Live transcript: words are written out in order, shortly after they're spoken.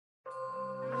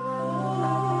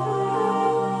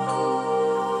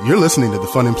You're listening to the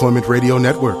Fun Employment Radio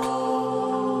Network. The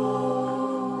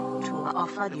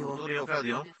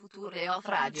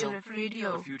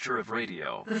future of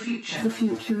radio. The future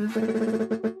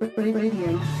of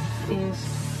radio is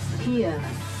here.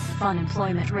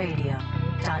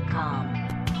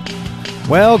 FunemploymentRadio.com.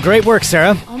 Well, great work,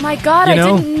 Sarah. Oh my God, I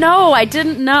didn't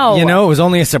know. You know, it was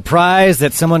only a surprise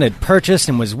that someone had purchased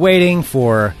and was waiting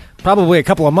for probably a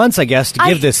couple of months, I guess, to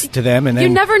give this to them. And then you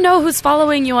never know who's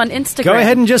following you on Instagram. Go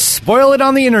ahead and just spoil it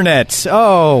on the internet.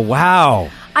 Oh,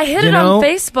 wow. I hid it on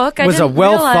Facebook. It was a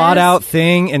well-thought-out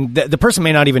thing, and the person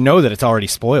may not even know that it's already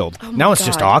spoiled. Now it's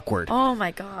just awkward. Oh, my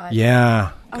God.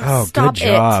 Yeah. Oh, good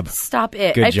job. Stop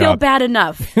it. Good I job. feel bad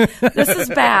enough. This is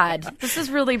bad. This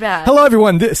is really bad. Hello,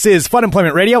 everyone. This is Fun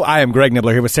Employment Radio. I am Greg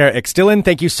Nibbler here with Sarah X. Dillon.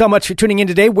 Thank you so much for tuning in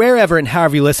today, wherever and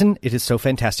however you listen. It is so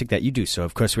fantastic that you do so.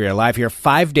 Of course, we are live here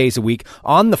 5 days a week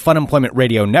on the Fun Employment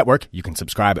Radio Network. You can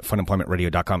subscribe at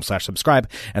funemploymentradio.com/subscribe,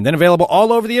 and then available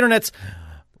all over the internets.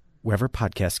 Wherever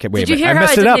podcasts get. Wait, Did you hear I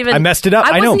messed it up. I messed it up.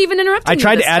 I know. wasn't even interrupting I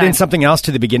tried you to add in something else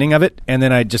to the beginning of it, and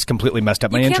then I just completely messed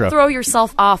up my intro. You can't throw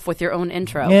yourself off with your own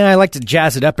intro. Yeah, I like to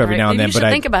jazz it up every now and then. You should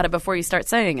think about it before you start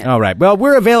saying it. All right. Well,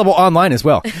 we're available online as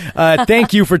well.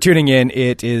 Thank you for tuning in.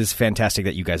 It is fantastic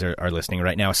that you guys are listening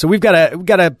right now. So we've got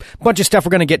a bunch of stuff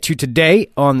we're going to get to today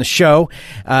on the show.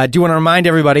 Do want to remind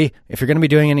everybody, if you're going to be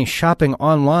doing any shopping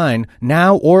online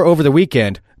now or over the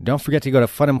weekend, don't forget to go to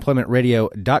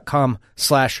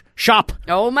funemploymentradio.com/shop.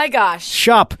 Oh my gosh.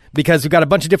 Shop, because we've got a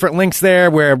bunch of different links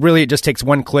there where really it just takes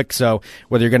one click. So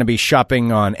whether you're going to be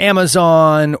shopping on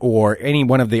Amazon or any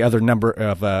one of the other number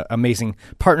of amazing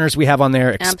partners we have on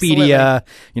there, Expedia,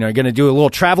 you're going to do a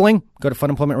little traveling, go to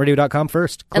funemploymentradio.com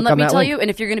first. And let me tell you, and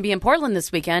if you're going to be in Portland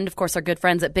this weekend, of course, our good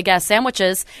friends at Big Ass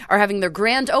Sandwiches are having their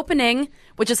grand opening,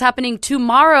 which is happening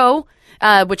tomorrow.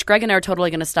 Which Greg and I are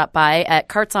totally going to stop by at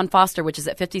Carts on Foster, which is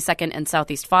at 52nd and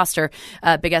Southeast Foster.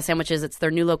 Big Ass Sandwiches, it's their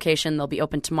new location. They'll be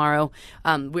open tomorrow.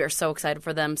 We are so excited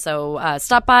for them. So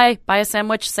stop by, buy a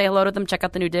sandwich, say hello to them, check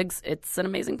out the new digs. It's an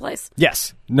amazing place.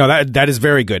 Yes. No, that is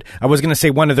very good. I was going to say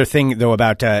one other thing, though,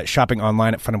 about shopping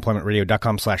online at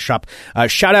funemploymentradio.com/shop.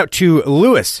 Shout out to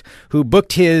Lewis, who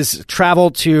booked his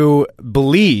travel to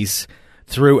Belize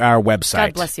through our website.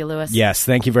 God bless you, Lewis. Yes,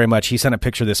 thank you very much. He sent a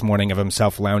picture this morning of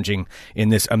himself lounging in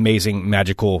this amazing,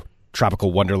 magical,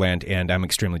 tropical wonderland, and I'm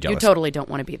extremely jealous. You totally don't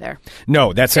want to be there.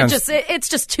 No, that sounds... It's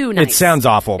just too nice. It sounds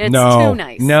awful. It's too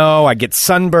nice. No, I get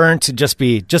sunburnt. It'd just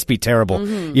be terrible.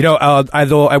 Mm-hmm.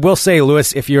 Although I will say,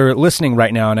 Lewis, if you're listening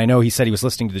right now, and I know he said he was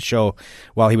listening to the show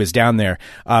while he was down there,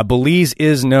 Belize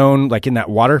is known, like in that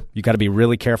water, you got to be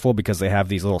really careful because they have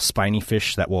these little spiny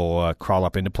fish that will crawl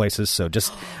up into places. So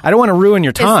I don't want to ruin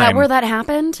your time. Is that where that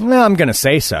happened? Well, I'm going to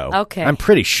say so. Okay. I'm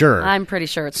pretty sure. I'm pretty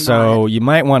sure it's not. So you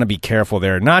might want to be careful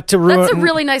there. Not to ruin... That's a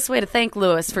really nice way to thank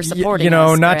Lewis for supporting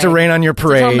us. Not to rain on your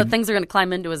parade. To tell him that things are going to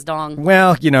climb into his dong.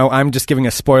 Well, I'm just giving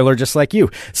a spoiler just like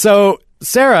you. So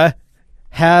Sarah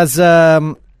has...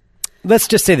 let's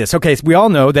just say this. Okay, so we all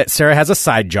know that Sarah has a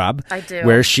side job. I do.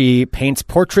 Where she paints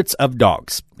portraits of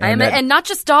dogs. And not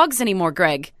just dogs anymore,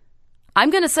 Greg.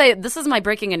 I'm going to say, this is my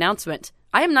breaking announcement.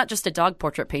 I am not just a dog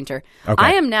portrait painter. Okay.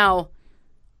 I am now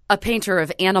a painter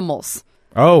of animals.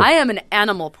 Oh. I am an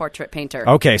animal portrait painter.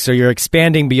 Okay, so you're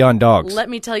expanding beyond dogs. Let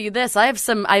me tell you this. I have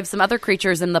some other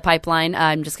creatures in the pipeline.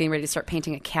 I'm just getting ready to start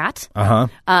painting a cat. Uh-huh.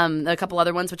 A couple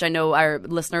other ones, which I know are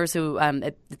listeners who,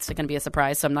 it's going to be a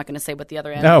surprise, so I'm not going to say what the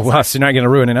other animals are. So you're not going to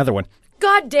ruin another one.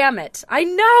 God damn it. I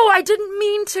know. I didn't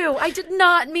mean to. I did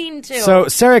not mean to. So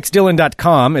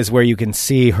SarahXDillon.com is where you can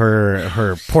see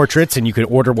her portraits, and you can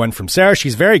order one from Sarah.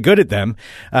 She's very good at them.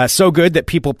 So good that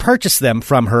people purchase them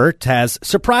from her as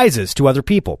surprises to other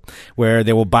people, where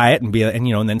they will buy it and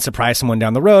then surprise someone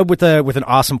down the road with an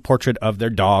awesome portrait of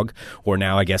their dog, or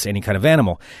now I guess any kind of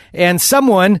animal. And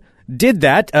someone did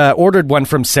that, ordered one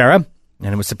from Sarah,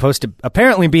 and it was supposed to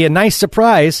apparently be a nice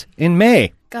surprise in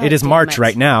May. It is March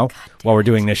right now while we're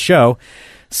doing this show.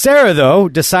 Sarah, though,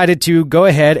 decided to go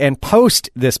ahead and post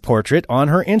this portrait on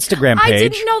her Instagram page. I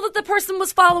didn't know that the person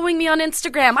was following me on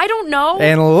Instagram. I don't know.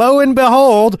 And lo and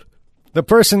behold, the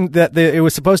person that it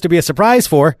was supposed to be a surprise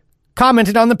for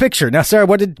commented on the picture. Now, Sarah,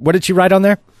 what did she write on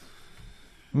there?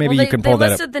 Maybe you can pull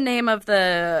that up. They listed the name of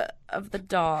the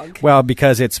dog. Well,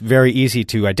 because it's very easy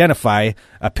to identify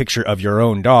a picture of your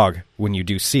own dog when you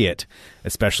do see it,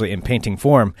 especially in painting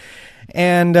form.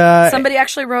 And somebody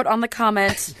actually wrote on the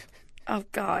comment, oh,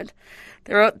 God.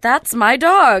 They wrote, "That's my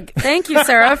dog. Thank you,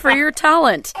 Sarah, for your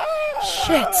talent."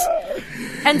 Shit.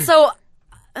 And so,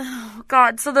 oh,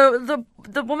 God. So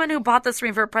the woman who bought this for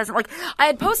me for a present, I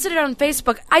had posted it on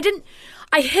Facebook. I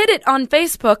hid it on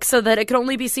Facebook so that it could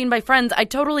only be seen by friends. I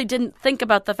totally didn't think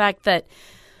about the fact that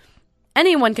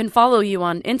anyone can follow you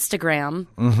on Instagram.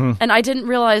 Mm-hmm. And I didn't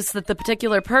realize that the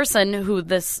particular person who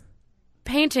this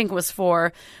painting was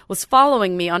for was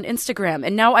following me on Instagram.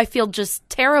 And now I feel just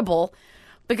terrible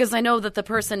because I know that the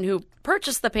person who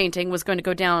purchased the painting was going to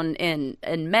go down in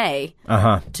May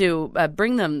to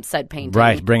bring them said painting.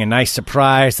 Right, bring a nice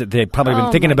surprise that they'd probably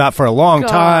been thinking about for a long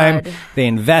time. They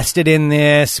invested in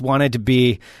this, wanted to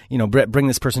be, bring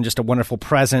this person just a wonderful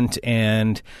present.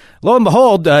 And lo and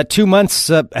behold, 2 months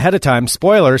ahead of time,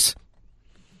 spoilers,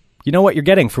 you know what you're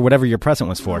getting for whatever your present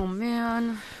was for. Oh,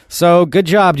 man. So good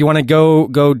job. Do you want to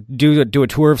go do a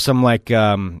tour of some some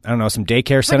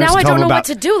daycare centers? But now I don't know what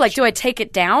to do. Like, do I take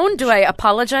it down? Do I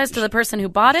apologize to the person who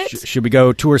bought it? Should we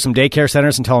go tour some daycare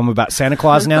centers and tell them about Santa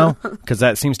Claus now? Because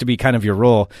that seems to be kind of your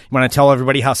role. You want to tell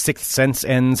everybody how Sixth Sense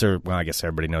ends, or I guess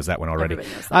everybody knows that one already.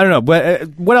 I don't know. But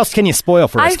what else can you spoil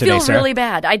for us today, Sarah? I feel really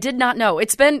bad. I did not know.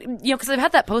 It's been because I've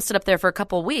had that posted up there for a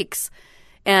couple of weeks.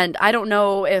 And I don't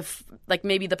know if,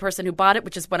 maybe the person who bought it,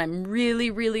 which is what I'm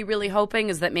really, really, really hoping,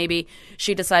 is that maybe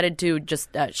she decided to just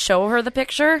show her the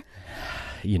picture.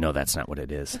 You know that's not what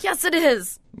it is. Yes, it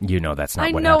is. You know that's not what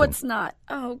happened. I know it's not.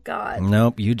 Oh, God.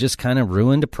 Nope, you just kind of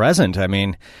ruined a present. I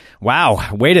mean,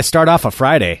 wow, way to start off a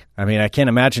Friday. I mean, I can't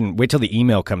imagine. Wait till the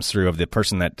email comes through of the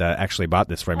person that actually bought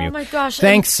this from you. Oh, my gosh.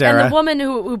 Thanks, Sarah. And the woman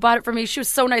who bought it for me, she was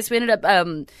so nice. We ended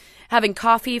up having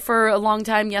coffee for a long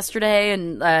time yesterday,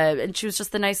 and she was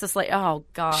just the nicest. Oh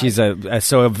God, she's a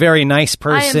very nice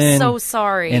person. I am so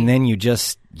sorry. And then you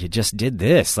just did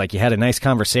this. You had a nice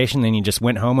conversation, then you just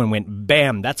went home and went,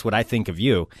 bam, that's what I think of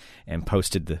you, and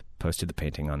posted the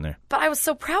painting on there. But I was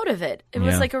so proud of it. It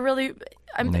was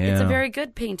it's a very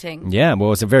good painting. Yeah, well, it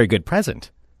was a very good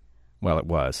present. Well, it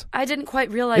was. I didn't quite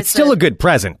realize it's still a good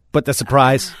present, but the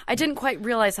surprise. I didn't quite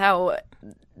realize how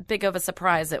big of a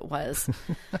surprise it was.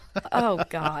 Oh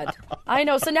God, I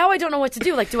know. So now I don't know what to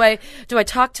do. Do I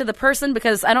talk to the person,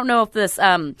 because I don't know if this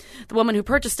the woman who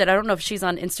purchased it, I don't know if she's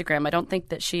on Instagram. I don't think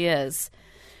that she is.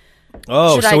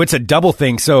 Oh, it's a double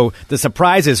thing. So the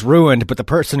surprise is ruined, but the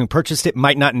person who purchased it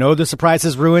might not know the surprise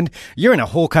is ruined. You're in a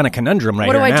whole kind of conundrum right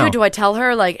now. What do I do? Do I tell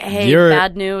her hey,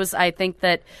 bad news? I think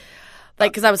that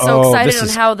because I was so excited on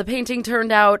how the painting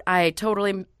turned out, I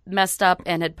totally messed up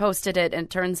and had posted it, and it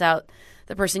turns out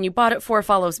the person you bought it for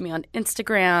follows me on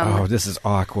Instagram. Oh, this is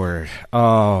awkward.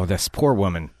 Oh, this poor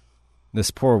woman.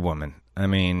 I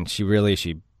mean, she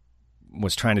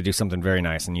was trying to do something very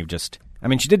nice, and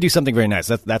she did do something very nice.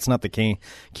 That's not the key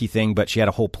thing, but she had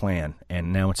a whole plan,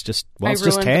 and now it's just, it's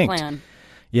just tanked. The plan.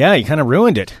 Yeah, you kind of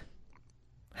ruined it.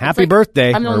 Happy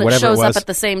birthday, I'm the or one that whatever it was. shows up at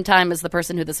the same time as the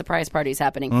person who the surprise party is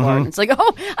happening for. And it's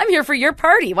I'm here for your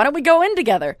party. Why don't we go in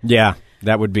together? Yeah,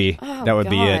 that would be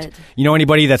it. You know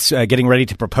anybody that's getting ready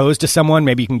to propose to someone?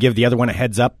 Maybe you can give the other one a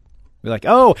heads up. Be like,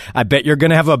 oh, I bet you're going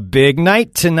to have a big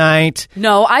night tonight.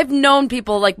 No, I've known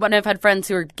people, when I've had friends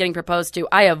who are getting proposed to,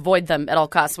 I avoid them at all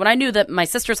costs. When I knew that my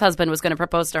sister's husband was going to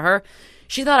propose to her,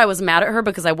 she thought I was mad at her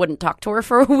because I wouldn't talk to her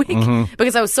for a week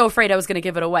because I was so afraid I was going to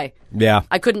give it away. Yeah.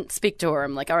 I couldn't speak to her.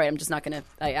 I'm like, all right, I'm just not going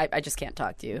to, I just can't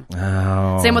talk to you.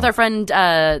 Oh. Same with our friend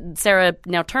Sarah,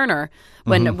 now Turner,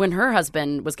 when her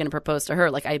husband was going to propose to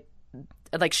her,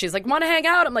 she's like, want to hang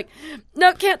out? I'm like,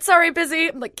 no, can't. Sorry, busy.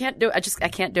 I'm like, can't do it. I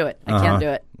can't do it. I can't do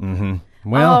it. Mm-hmm.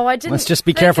 Well, let's just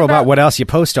be careful about what else you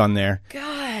post on there.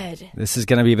 God. This is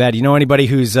going to be bad. You know anybody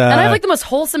who's... and I have the most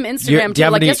wholesome Instagram,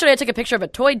 too. Yesterday I took a picture of a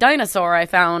toy dinosaur I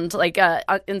found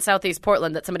in Southeast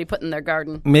Portland that somebody put in their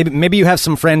garden. Maybe you have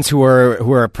some friends who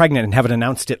are pregnant and haven't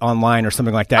announced it online or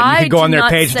something like that. You could go on their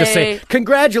page and just say,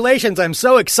 congratulations, I'm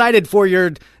so excited for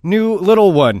your new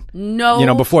little one.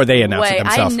 No before they announce way. it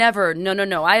themselves. I never.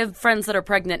 No. I have friends that are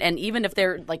pregnant, and even if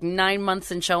they're 9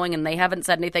 months in showing and they haven't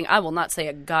said anything, I will not say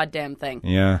a goddamn thing.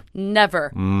 Yeah.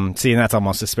 Never. See, and that's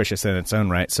almost suspicious in its own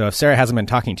right. So if Sarah hasn't been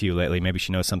talking to you lately, maybe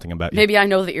she knows something about you. Maybe I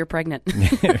know that you're pregnant.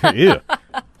 Ew.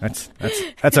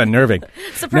 That's unnerving.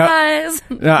 Surprise!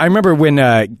 Now, I remember when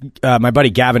my buddy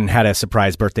Gavin had a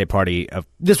surprise birthday party.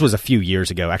 This was a few years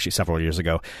ago, actually several years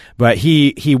ago. But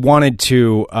he wanted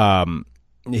to.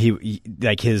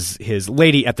 His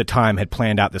lady at the time had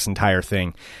planned out this entire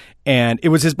thing, and it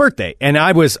was his birthday, and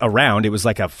I was around. It was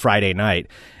a Friday night,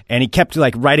 and he kept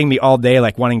writing me all day,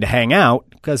 wanting to hang out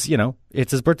because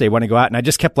it's his birthday, want to go out, and I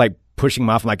just kept pushing him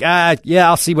off. I'm like, yeah,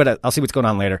 I'll see what's going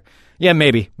on later. Yeah,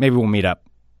 maybe we'll meet up.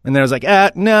 And then I was like,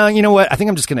 no, you know what? I think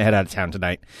I'm just gonna head out of town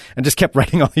tonight, and just kept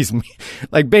writing all these,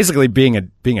 basically being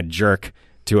a jerk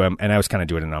to him, and I was kind of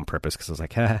doing it on purpose because I was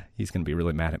like, he's gonna be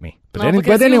really mad at me, but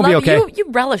then he'll be okay. You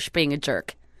relish being a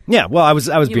jerk. Yeah, well, I was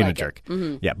being a like jerk. it.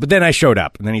 Mm-hmm. Yeah, but then I showed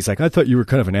up, and then he's like, "I thought you were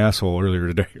kind of an asshole earlier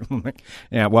today." I'm like,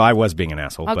 yeah, well, I was being an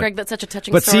asshole. Oh, but, Greg, that's such a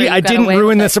touching but story. see, You I got didn't away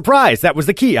ruin with the it. surprise. That was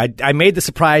the key. I made the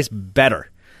surprise better.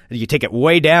 You take it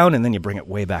way down, and then you bring it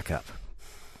way back up.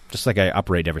 Just like I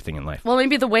operate everything in life. Well,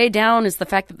 maybe the way down is the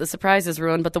fact that the surprise is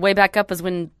ruined, but the way back up is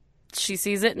when she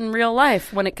sees it in real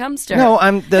life when it comes to her.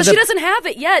 No, she doesn't have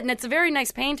it yet, and it's a very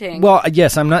nice painting. Well,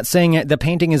 yes, I'm not saying it. The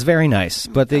painting is very nice,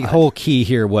 but the whole key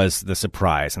here was the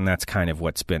surprise, and that's kind of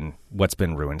what's been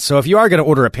ruined. So if you are going to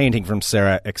order a painting from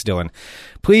Sarah X. Dillon,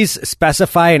 please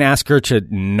specify and ask her to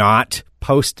not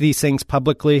post these things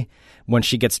publicly when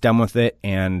she gets done with it,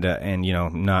 and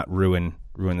not ruin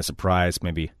the surprise.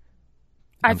 Maybe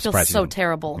I feel so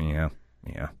terrible.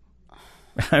 Yeah.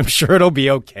 I'm sure it'll be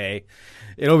okay.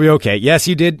 It'll be okay. Yes,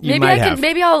 you did. You might have.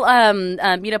 Maybe I'll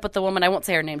meet up with the woman. I won't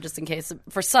say her name just in case.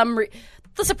 For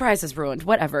the surprise is ruined.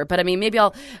 Whatever. But I mean, maybe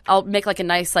I'll make like a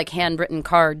nice like handwritten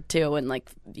card too, and like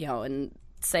and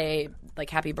say like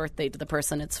happy birthday to the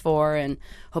person it's for, and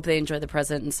hope they enjoy the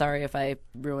present. And sorry if I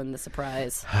ruined the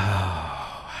surprise.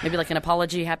 Maybe like an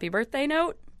apology, happy birthday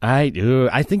note. I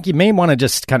think you may want to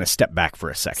just kind of step back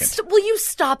for a second. Will you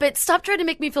stop it? Stop trying to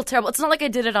make me feel terrible. It's not like I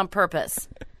did it on purpose.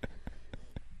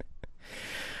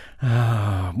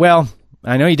 Well,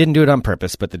 I know you didn't do it on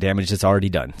purpose, but the damage is already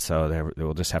done. So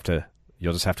you'll just have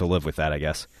to live with that, I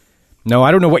guess. No,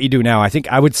 I don't know what you do now. I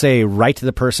think I would say write to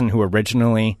the person who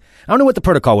originally... I don't know what the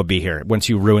protocol would be here once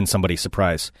you ruin somebody's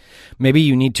surprise. Maybe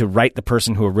you need to write the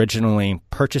person who originally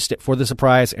purchased it for the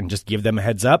surprise and just give them a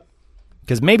heads up.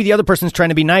 Because maybe the other person's trying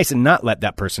to be nice and not let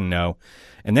that person know.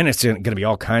 And then it's going to be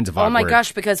all kinds of awkward. Oh my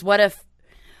gosh, because what if...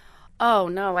 Oh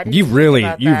no, I didn't. You've really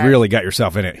got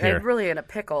yourself in it here. I'm really in a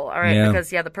pickle. All right,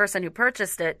 because the person who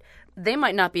purchased it, they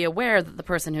might not be aware that the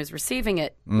person who's receiving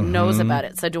it knows about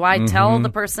it. So do I tell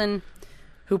the person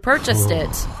who purchased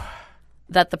it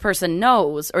that the person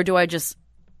knows, or do I just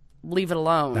leave it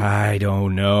alone? I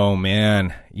don't know,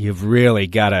 man. You've really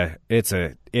got to. It's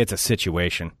a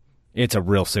situation. It's a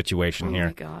real situation here. Oh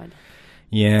my God.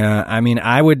 Yeah, I mean,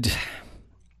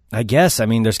 I guess. I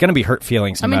mean, there's going to be hurt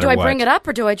feelings no matter what. Do I bring it up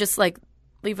or do I just, like,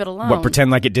 leave it alone? What,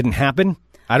 pretend like it didn't happen?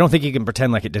 I don't think you can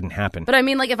pretend like it didn't happen. But I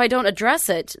mean, like, if I don't address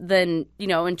it, then,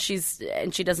 and she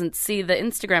doesn't see the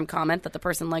Instagram comment that the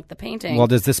person liked the painting. Well,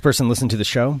 does this person listen to the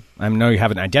show? I know you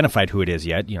haven't identified who it is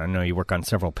yet. I know you work on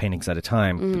several paintings at a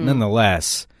time. But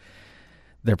nonetheless,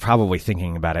 they're probably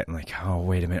thinking about it and like, oh,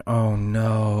 wait a minute. Oh,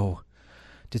 no.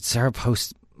 Did Sarah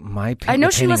post... I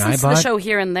know she listens to the show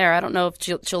here and there. I don't know if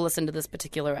she'll listen to this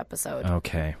particular episode.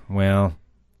 Okay. Well,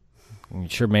 you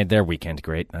sure made their weekend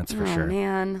great. That's for sure. Oh,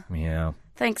 man. Yeah.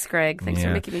 Thanks, Greg. Thanks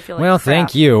for making me feel like Well, crap.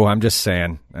 thank you. I'm just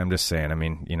saying. I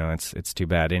mean, it's too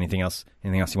bad. Anything else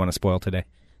you want to spoil today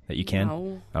that you can?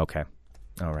 No. Okay.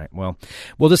 All right. Well,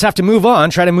 we'll just have to move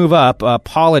on. Try to move up.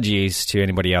 Apologies to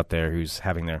anybody out there who's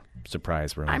having their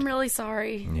surprise ruined. I'm really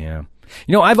sorry. Yeah.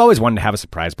 I've always wanted to have a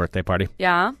surprise birthday party.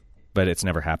 Yeah? But it's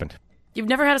never happened. You've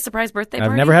never had a surprise birthday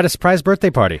party? I've never had a surprise birthday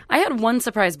party. I had one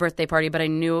surprise birthday party, but I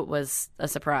knew it was a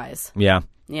surprise. Yeah.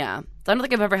 Yeah. So I don't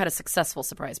think I've ever had a successful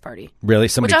surprise party. Really?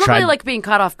 Somebody Which I don't tried... really like being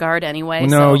caught off guard anyway.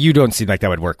 No, you don't seem like that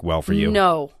would work well for you.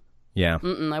 No. Yeah.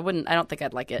 I wouldn't. I don't think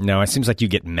I'd like it. No, it seems like you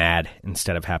get mad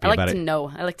instead of happy about it.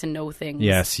 I like to know things.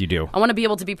 Yes, you do. I want to be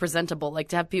able to be presentable, like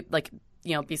to have people,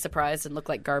 be surprised and look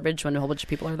like garbage when a whole bunch of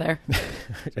people are there.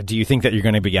 Do you think that you're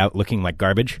going to be out looking like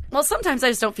garbage? Well, sometimes I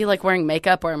just don't feel like wearing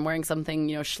makeup or I'm wearing something,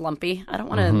 schlumpy. I don't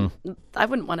want to. I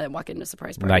wouldn't want to walk into a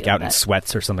surprise party like out in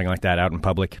sweats or something like that, out in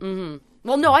public. Mm-hmm.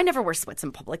 Well, no, I never wear sweats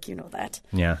in public. You know that.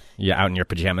 Yeah, out in your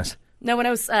pajamas. No, when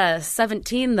I was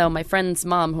 17, though, my friend's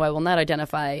mom, who I will not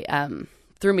identify,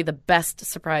 threw me the best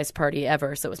surprise party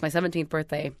ever. So it was my 17th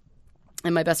birthday,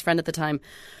 and my best friend at the time,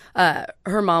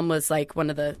 her mom was like one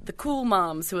of the cool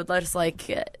moms who would let us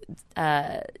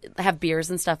have beers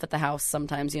and stuff at the house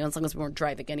sometimes, as long as we weren't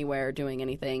driving anywhere or doing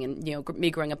anything. And, me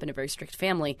growing up in a very strict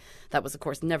family, that was, of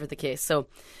course, never the case. So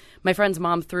my friend's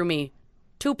mom threw me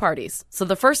 2 parties. So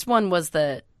the first one was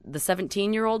the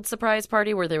 17-year-old surprise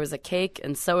party where there was a cake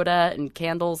and soda and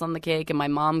candles on the cake, and my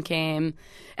mom came.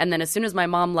 And then as soon as my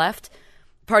mom left,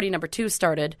 party number 2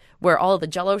 started, where all of the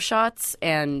Jell-O shots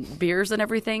and beers and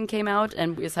everything came out,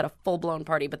 and we just had a full-blown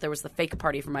party. But there was the fake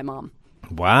party for my mom.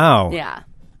 Wow. Yeah.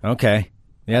 Okay.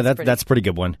 Yeah, that's a pretty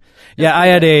good one. Yeah, I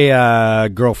had a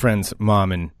girlfriend's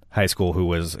mom in high school who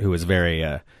was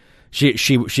very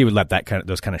she would let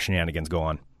those kind of shenanigans go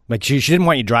on Like she didn't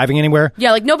want you driving anywhere.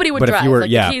 Yeah, like nobody would But if drive. you were- like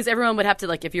yeah. the keys, everyone would have to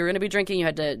like if you were going to be drinking, you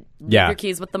had to leave Yeah. your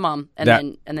keys with the mom, and That-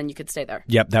 then you could stay there.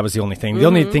 Yep, that was the only thing. The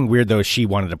only thing weird though is she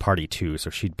wanted to party too, so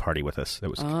she'd party with us. That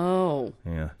was Oh,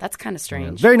 yeah. that's kind of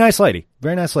strange. Very nice lady.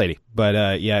 Very nice lady.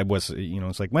 But yeah, it was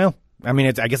it's like, well, I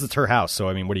mean, I guess it's her house, so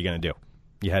I mean, what are you going to do?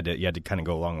 You had to kind of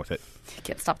go along with it.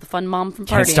 Can't stop the fun mom from partying.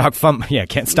 Can't stop fun. Yeah,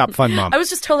 can't stop fun mom. I was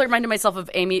just totally reminding myself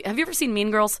of Amy. Have you ever seen Mean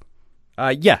Girls?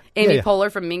 Yeah. Amy yeah.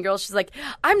 Poehler from Mean Girls. She's like,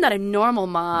 I'm not a normal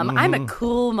mom. I'm a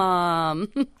cool mom.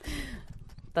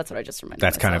 That's what I just reminded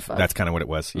That's myself of. kind of what it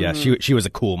was. Yeah, she was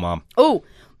a cool mom. Oh,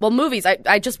 well, movies.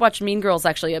 I just watched Mean Girls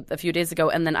actually a few days ago,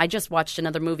 and then I just watched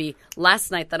another movie last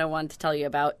night that I wanted to tell you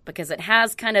about because it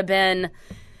has kind of been,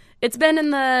 it's been in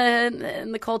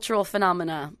the cultural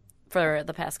phenomena for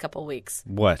the past couple weeks.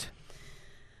 What?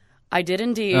 I did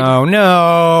indeed. Oh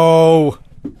no!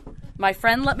 My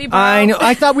friend let me borrow. I know.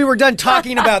 I thought we were done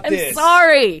talking about I'm this.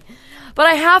 sorry, but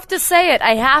I have to say it.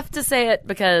 I have to say it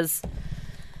because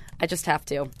I just have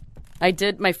to. I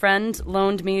did. My friend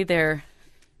loaned me their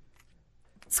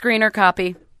screener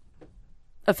copy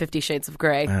of 50 Shades of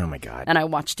Grey. Oh my god! And I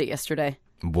watched it yesterday.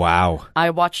 Wow. I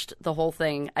watched the whole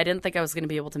thing. I didn't think I was going to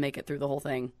be able to make it through the whole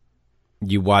thing.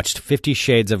 You watched 50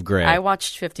 Shades of Grey. I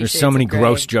watched 50 There's Shades so many of Grey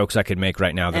gross jokes I could make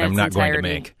right now that in I'm its not going to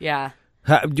entirety. make. Yeah.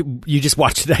 You just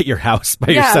watched it at your house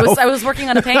by Yeah, yourself? I was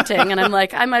working on a painting, and I'm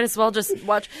like, I might as well just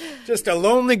watch. Just a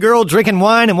lonely girl drinking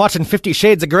wine and watching 50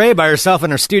 Shades of Grey by herself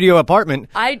in her studio apartment.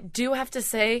 I do have to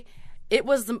say, it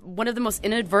was one of the most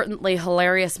inadvertently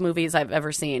hilarious movies I've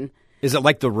ever seen. Is it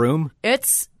like The Room?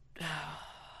 It's,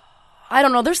 I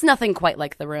don't know. There's nothing quite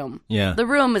like The Room. Yeah. The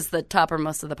Room is the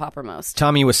toppermost of the poppermost.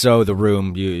 Tommy Wiseau, The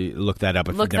Room. You look that up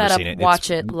if Look you've never that seen up, it.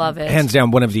 watch It's it, love it. Hands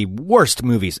down, one of the worst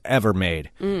movies ever made,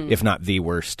 if not the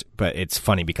worst. But it's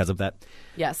funny because of that.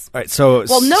 Yes. All right, so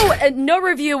Well, no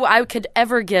review I could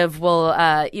ever give will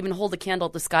even hold a candle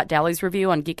to Scott Daly's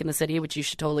review on Geek in the City, which you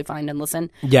should totally find and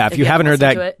listen. Yeah, if you haven't heard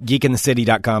listened that, to it.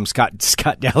 geekinthecity.com,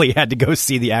 Scott Daly had to go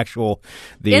see the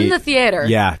In the theater.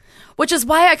 Yeah. Which is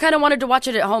why I kind of wanted to watch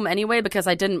it at home anyway, because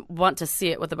I didn't want to see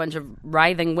it with a bunch of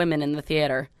writhing women in the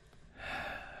theater.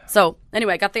 So,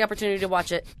 anyway, I got the opportunity to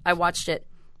watch it. I watched it.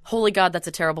 Holy God, that's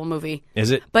a terrible movie.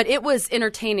 Is it? But it was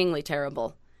entertainingly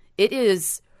terrible. It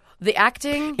is. The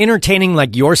acting. Entertaining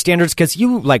like your standards, because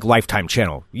you like Lifetime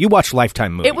Channel. You watch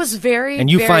Lifetime movies. It was very, and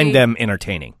you very, find them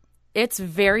entertaining. It's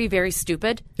very, very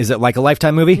stupid. Is it like a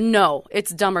Lifetime movie? No, it's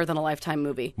dumber than a Lifetime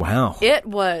movie. Wow.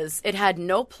 It had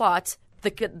no plot.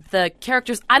 The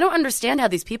characters, I don't understand how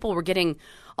these people were getting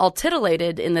all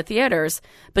titillated in the theaters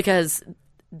because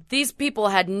these people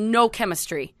had no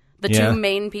chemistry. The two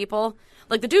main people,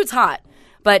 like the dude's hot,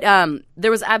 but there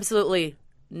was absolutely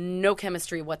no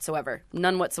chemistry whatsoever,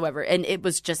 none whatsoever, and it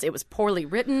was poorly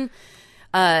written.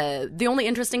 The only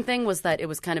interesting thing was that it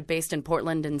was kind of based in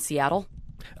Portland and Seattle.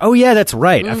 Oh yeah, that's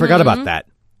right. I forgot about that.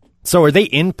 So are they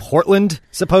in Portland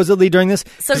supposedly during this?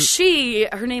 So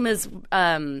her name is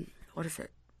what is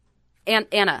it?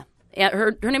 Anna.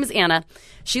 Her name is Anna.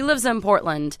 She lives in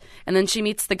Portland, and then she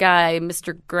meets the guy,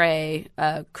 Mr. Gray,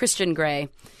 Christian Gray,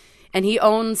 and he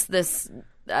owns this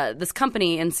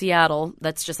company in Seattle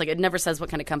that's just like, it never says what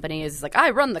kind of company it is. He's like, I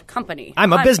run the company.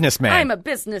 I'm a businessman. I'm a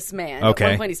businessman. Okay. At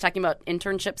one point he's talking about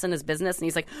internships in his business, and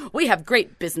he's like, we have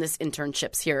great business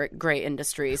internships here at Gray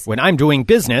Industries. When I'm doing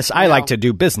business, I like to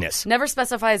do business. Never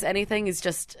specifies anything. He's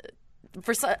just...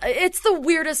 it's the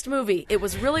weirdest movie. It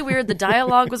was really weird. The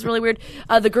dialogue was really weird.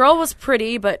 The girl was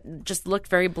pretty, but just looked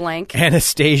very blank.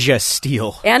 Anastasia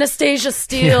Steele.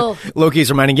 Loki's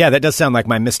reminding, that does sound like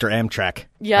my Mr. Amtrak.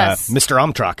 Yes. Mr.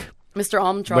 Amtrak. Mr.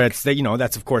 Amtrak. But it's,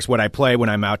 that's of course what I play when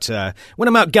I'm out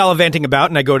gallivanting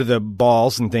about, and I go to the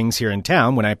balls and things here in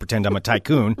town when I pretend I'm a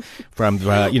tycoon from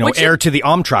heir to the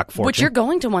Amtrak fortune. Which you're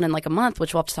going to one in like a month,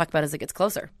 which we'll have to talk about as it gets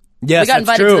closer. Yes, we got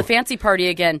invited true. to the fancy party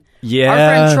again. Yeah. Our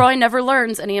friend Troy never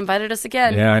learns, and he invited us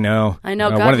again. Yeah, I know.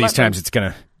 God, one of these times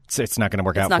it's not gonna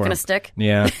work out. It's not for gonna him. stick.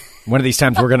 Yeah. One of these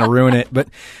times we're gonna ruin it. But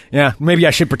yeah, maybe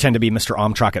I should pretend to be Mr.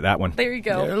 Amtrak at that one. There you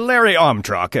go. Larry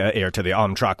Amtrak, heir to the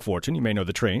Amtrak fortune. You may know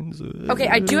the trains. Okay,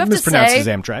 I do have to mispronounces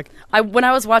say, Amtrak. when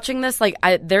I was watching this,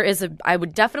 I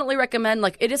would definitely recommend,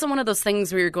 like, it isn't one of those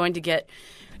things where you're going to get.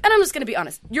 And I'm just going to be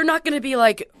honest. You're not going to be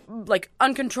like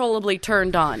uncontrollably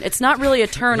turned on. It's not really a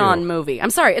turn-on movie. I'm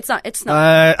sorry. It's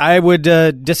not. I would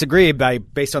disagree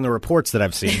based on the reports that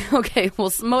I've seen. Okay.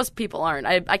 Well, most people aren't.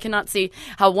 I cannot see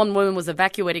how one woman was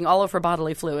evacuating all of her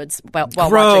bodily fluids while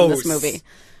watching this movie.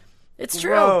 It's true.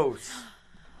 Gross.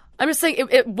 I'm just saying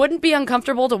it wouldn't be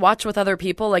uncomfortable to watch with other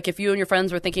people. Like if you and your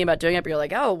friends were thinking about doing it, but you're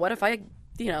like, oh, what if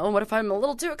I'm a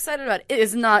little too excited about it? It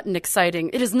is not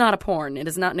a porn. It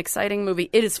is not an exciting movie.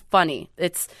 It is funny.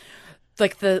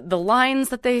 like the lines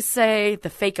that they say, the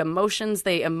fake emotions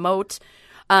they emote.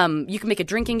 You can make a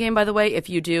drinking game, by the way, if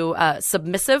you do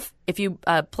submissive. If you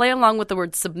play along with the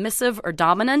word submissive or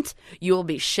dominant, you will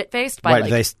be shit-faced by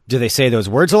do they say those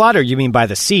words a lot, or you mean by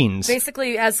the scenes?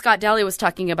 Basically, as Scott Daly was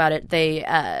talking about it, they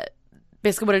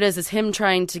basically what it is him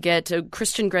trying to get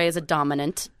Christian Grey as a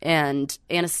dominant, and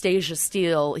Anastasia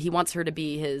Steele, he wants her to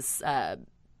be his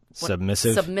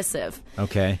submissive.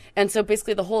 Okay. And so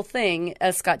basically the whole thing,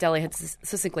 as Scott Daly had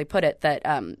succinctly put it, that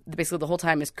basically the whole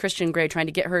time is Christian Grey trying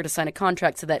to get her to sign a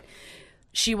contract so that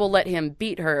she will let him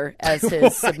beat her as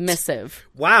his submissive.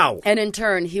 Wow. And in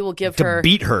turn, he will give her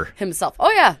beat her himself.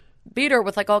 Oh yeah. Beat her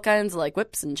with like all kinds of like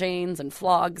whips and chains and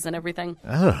flogs and everything.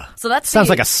 Ugh. So that sounds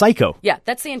like a psycho. Yeah,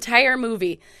 that's the entire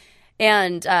movie.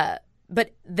 And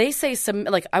but they say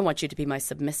like, I want you to be my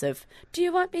submissive. Do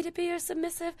you want me to be your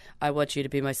submissive? I want you to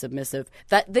be my submissive.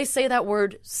 That they say that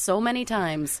word so many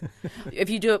times. If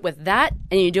you do it with that,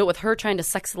 and you do it with her trying to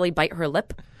sexily bite her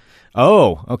lip.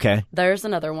 Oh, okay. There's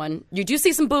another one. You do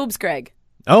see some boobs, Greg.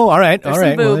 Oh, all right, all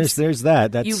right. Well, Boobs. there's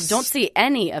that. You don't see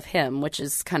any of him, which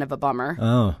is kind of a bummer.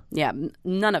 Oh, yeah,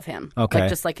 none of him. Okay, like,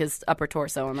 just like his upper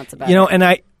torso, and that's about it. And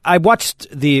I watched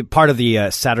the part of the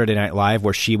Saturday Night Live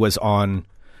where she was on.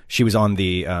 She was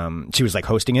like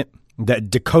hosting it.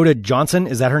 Dakota Johnson,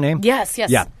 is that her name? Yes.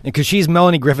 Yeah, because she's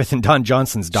Melanie Griffith and Don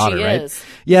Johnson's daughter, she right? Is.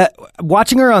 Yeah,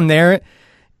 watching her on there,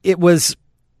 there's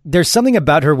something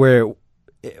about her where,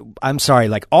 I'm sorry,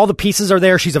 like all the pieces are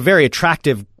there. She's a very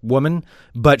attractive woman,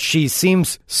 but she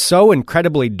seems so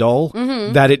incredibly dull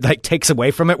that it like takes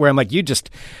away from it. Where I'm like,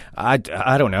 I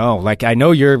don't know. Like I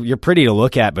know you're pretty to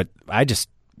look at, but I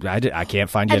can't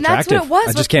find you attractive. That's what it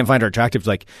was. I just can't find her attractive.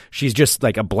 Like she's just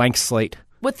like a blank slate.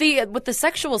 With the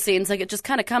sexual scenes, like it just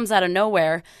kind of comes out of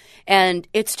nowhere, and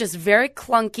it's just very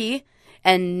clunky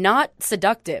and not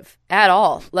seductive at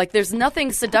all. Like there's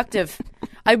nothing seductive.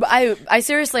 I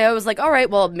seriously, I was like, all right,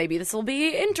 well, maybe this will be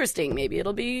interesting. Maybe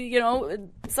it'll be,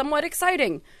 somewhat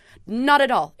exciting. Not at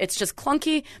all. It's just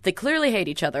clunky. They clearly hate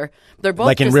each other. They're both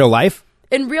like in real life.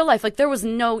 In real life, like there was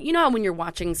no, how when you're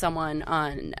watching someone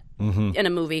on in a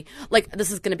movie, like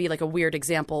this is going to be like a weird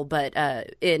example, but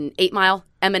in 8 Mile,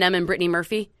 Eminem and Brittany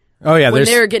Murphy. Oh yeah, when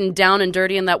they're getting down and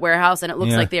dirty in that warehouse, and it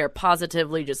looks like they are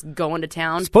positively just going to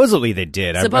town. Supposedly they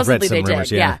did. Supposedly I've read some they rumors,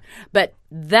 did. Yeah, but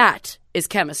that is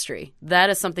chemistry.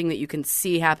 That is something that you can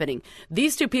see happening.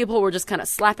 These two people were just kind of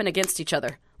slapping against each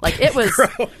other. Like it was,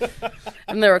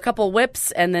 and there were a couple whips,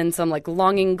 and then some like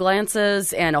longing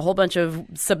glances, and a whole bunch of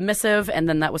submissive, and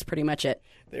then that was pretty much it.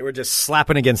 They were just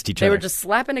slapping against each other. They were just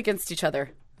slapping against each other.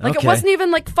 Like okay. It wasn't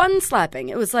even like fun slapping.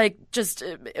 It was like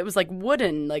it was like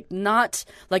wooden, like not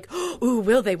like, ooh,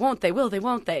 will they, won't they, will they,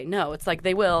 won't they? No, it's like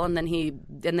they will, and then he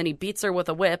beats her with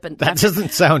a whip, and that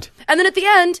doesn't sound. And then at the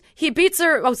end, he beats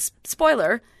her. Oh,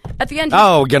 spoiler! At the end,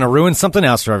 gonna ruin something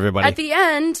else for everybody. At the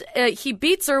end, he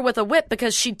beats her with a whip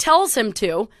because she tells him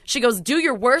to. She goes, "Do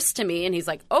your worst to me," and he's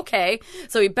like, "Okay."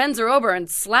 So he bends her over and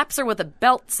slaps her with a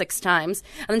belt 6 times,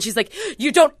 and then she's like,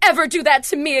 "You don't ever do that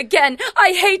to me again.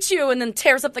 I hate you," and then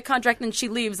tears up the contract, and then she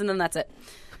leaves, and then that's it.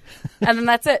 And then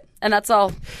that's it, and that's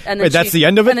all. And then that's the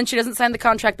end of it? And then she doesn't sign the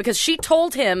contract because she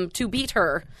told him to beat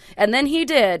her, and then he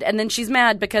did, and then she's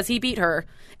mad because he beat her,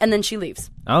 and then she leaves.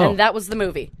 Oh. And that was the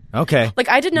movie. Okay. Like,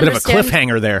 I didn't Bit understand. Of a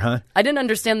cliffhanger there, huh? I didn't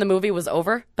understand the movie was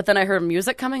over, but then I heard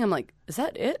music coming. I'm like, is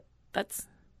that it? That's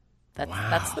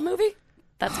the movie?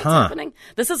 That's what's happening?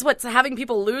 This is what's having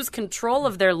people lose control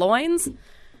of their loins?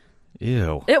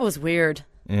 Ew. It was weird.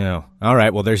 Ew. All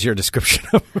right, well, there's your description.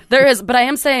 There is, but I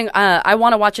am saying I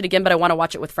want to watch it again, but I want to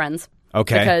watch it with friends.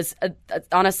 Okay. Because,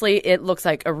 honestly, it looks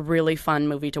like a really fun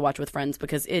movie to watch with friends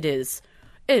because it is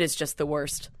just the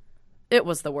worst. It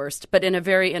was the worst, but in a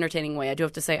very entertaining way. I do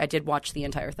have to say I did watch the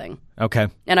entire thing. Okay.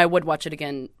 And I would watch it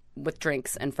again with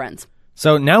drinks and friends.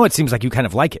 So now it seems like you kind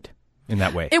of like it in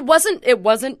that way. It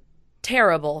wasn't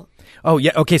terrible. Oh,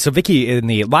 yeah. Okay, so Vicky in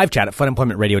the live chat at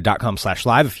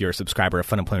funemploymentradio.com/live. If you're a subscriber of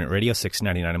Fun Employment Radio,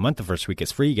 $6.99 a month. The first week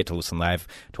is free. You get to listen live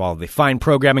to all of the fine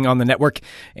programming on the network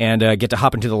and get to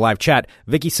hop into the live chat.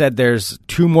 Vicky said there's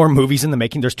 2 more movies in the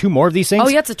making. There's 2 more of these things? Oh,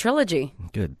 yeah, it's a trilogy.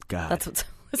 Good God. That's what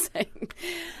I was saying.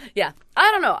 Yeah. I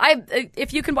don't know.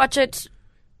 If you can watch it,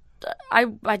 I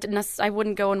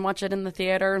wouldn't go and watch it in the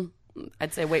theater.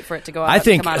 I'd say wait for it to go out. I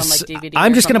think come out on like DVD.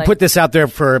 I'm just going to put this out there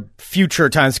for future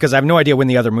times because I have no idea when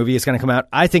the other movie is going to come out.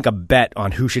 I think a bet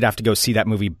on who should have to go see that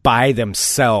movie by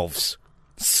themselves,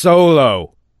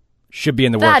 solo, should be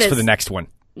in the works for the next one.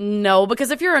 No,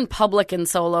 because if you're in public and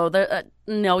solo,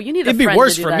 no, you need a friend to do that. It'd be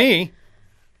worse for me.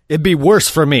 It'd be worse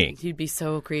for me. You'd be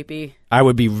so creepy. I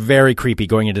would be very creepy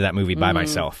going into that movie by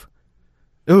myself.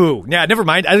 Ooh, yeah, never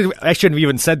mind. I shouldn't have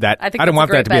even said that. I think don't that's want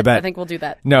a great that to be a bet. I think we'll do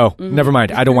that. No, never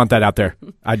mind. I don't want that out there.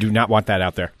 I do not want that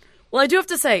out there. Well, I do have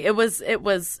to say it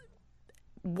was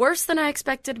worse than I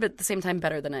expected, but at the same time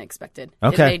better than I expected.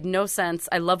 Okay. It made no sense.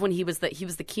 I love when he was the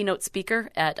keynote speaker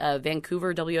at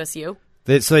Vancouver WSU.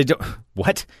 So they don't.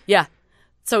 What? Yeah.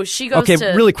 So she goes Okay,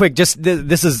 to... really quick. Just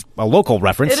this is a local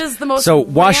reference. It is the most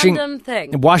Washington random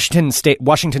thing. Washington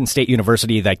State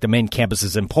University, like the main campus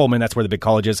is in Pullman. That's where the big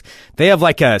college is. They have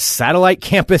like a satellite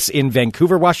campus in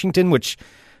Vancouver, Washington, which,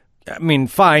 I mean,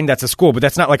 fine, that's a school, but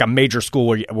that's not like a major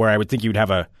school where I would think you'd have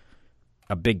a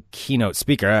big keynote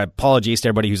speaker. Apologies to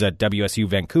everybody who's a WSU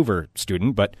Vancouver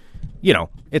student, but, you know,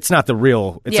 it's not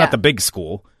not the big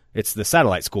school. It's the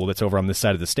satellite school that's over on this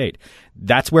side of the state.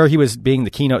 That's where he was being the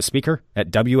keynote speaker at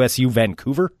WSU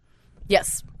Vancouver?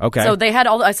 Yes. Okay. So they had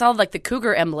I saw like the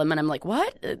cougar emblem, and I'm like,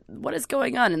 what? What is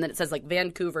going on? And then it says like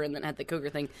Vancouver, and then it had the cougar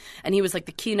thing. And he was like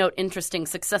the keynote, interesting,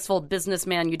 successful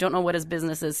businessman. You don't know what his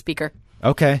business is, speaker.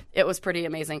 Okay. It was pretty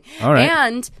amazing. All right.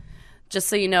 And just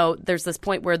so you know, there's this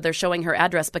point where they're showing her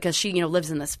address because she,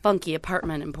 lives in this funky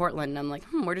apartment in Portland. And I'm like,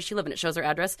 where does she live? And it shows her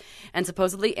address. And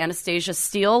supposedly Anastasia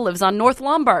Steele lives on North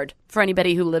Lombard, for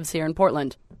anybody who lives here in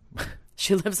Portland.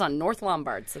 She lives on North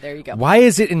Lombard, so there you go. Why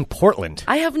is it in Portland?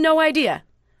 I have no idea.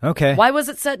 Okay. Why was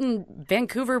it set in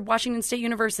Vancouver, Washington State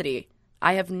University?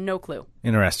 I have no clue.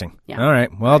 Interesting. Yeah. All right.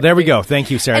 Well, there we go.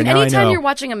 Thank you, Sarah. And now I anytime know. you're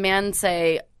watching a man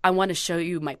say, I want to show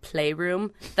you my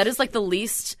playroom, that is like the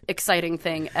least exciting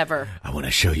thing ever. I want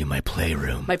to show you my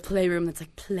playroom. My playroom that's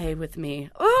like, play with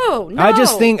me. Oh, no.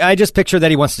 I just picture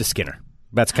that he wants to skin her.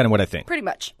 That's kind of what I think. Pretty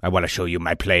much. I want to show you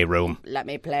my playroom. Let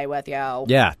me play with you.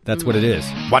 Yeah, that's what it is.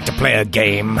 Want to play a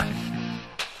game?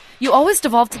 You always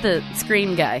devolve to the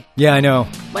screen guy. Yeah, I know.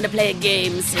 Want to play a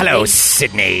game, Sydney? Hello,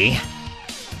 Sydney.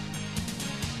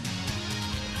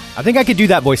 I think I could do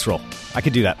that voice roll. I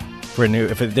could do that for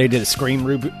if they did a Scream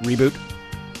reboot.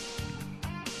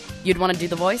 You'd want to do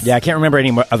the voice? Yeah, I can't remember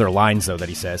any other lines, though, that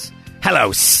he says.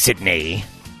 Hello, Sydney.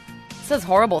 Says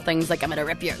horrible things like, I'm going to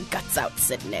rip your guts out,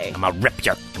 Sydney. I'm going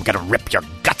to rip your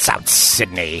guts out,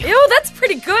 Sydney. Ew, that's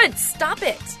pretty good. Stop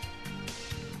it.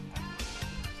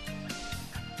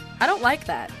 I don't like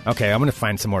that. Okay, I'm going to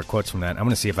find some more quotes from that. I'm going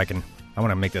to see if I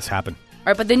want to make this happen. All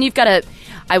right, but then you've got to...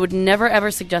 I would never,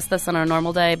 ever suggest this on a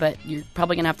normal day, but you're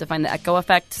probably going to have to find the echo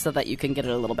effect so that you can get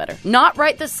it a little better. Not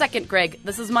right this second, Greg.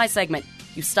 This is my segment.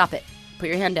 You stop it. Put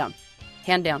your hand down.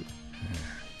 Hand down.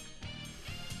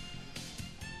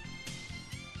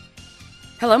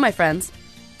 Hello, my friends.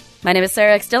 My name is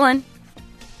Sarah X. Dillon.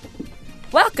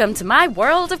 Welcome to my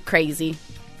world of crazy.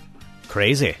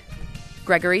 Crazy.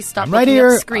 Gregory, stop I'm right looking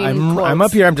here. up screen quotes. I'm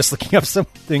up here. I'm just looking up some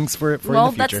things for in the future.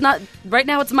 Well, that's not... Right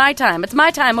now, it's my time. It's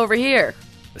my time over here.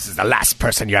 This is the last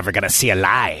person you're ever going to see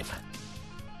alive.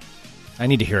 I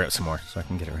need to hear it some more so I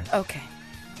can get it right. Okay.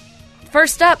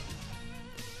 First up,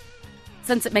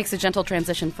 since it makes a gentle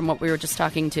transition from what we were just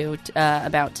talking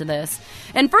about to this,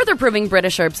 and further proving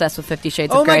British are obsessed with 50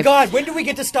 Shades of Grey. Oh my God, when do we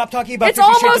get to stop talking about It's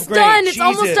 50 Shades almost of Grey? done. It's Jesus.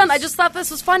 almost done. I just thought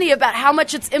this was funny about how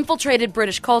much it's infiltrated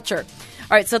British culture.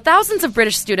 All right, so thousands of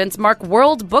British students mark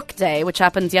World Book Day, which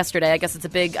happens yesterday. I guess it's a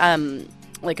big,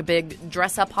 big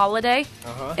dress-up holiday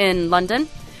in London,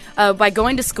 by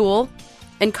going to school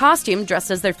in costume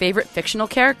dressed as their favorite fictional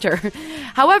character.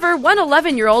 However, one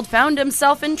 11-year-old found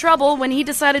himself in trouble when he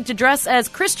decided to dress as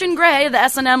Christian Grey, the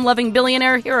S&M-loving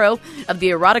billionaire hero of the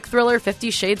erotic thriller 50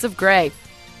 Shades of Grey.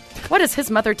 What is his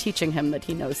mother teaching him that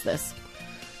he knows this?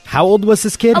 How old was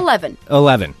this kid? 11.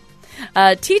 11.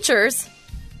 Teachers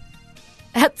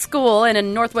at school in a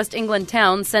northwest England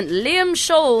town sent Liam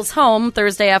Scholes home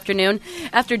Thursday afternoon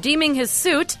after deeming his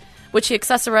suit, which he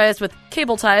accessorized with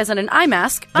cable ties and an eye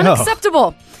mask,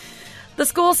 unacceptable. The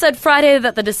school said Friday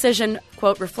that the decision,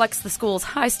 quote, reflects the school's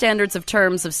high standards of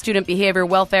terms of student behavior,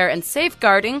 welfare, and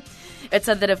safeguarding. It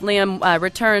said that if Liam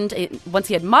returned, once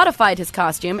he had modified his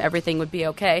costume, everything would be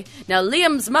okay. Now,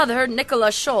 Liam's mother, Nicola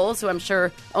Scholes, who I'm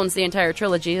sure owns the entire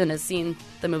trilogy and has seen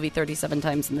the movie 37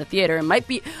 times in the theater, and might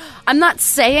be... I'm not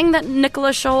saying that Nicola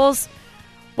Scholes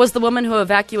was the woman who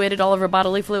evacuated all of her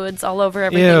bodily fluids all over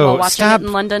everything while watching it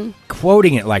in London.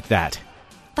 Quoting it like that.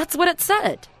 That's what it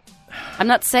said. I'm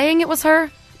not saying it was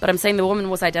her, but I'm saying the woman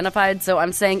was identified, so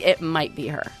I'm saying it might be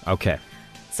her. Okay.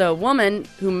 So a woman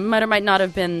who might or might not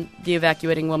have been the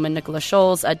evacuating woman, Nicola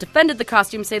Scholes, defended the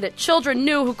costume, saying that children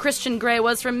knew who Christian Grey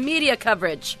was from media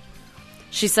coverage.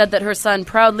 She said that her son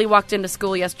proudly walked into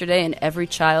school yesterday and every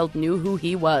child knew who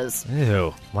he was.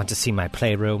 Ew. Want to see my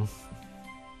playroom?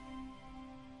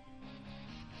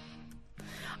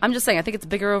 I'm just saying, I think it's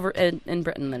bigger over in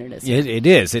Britain than it is. It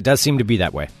is. It does seem to be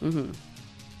that way. Mm-hmm.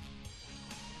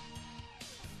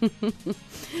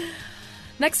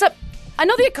 Next up, I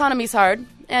know the economy's hard,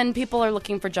 and people are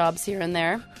looking for jobs here and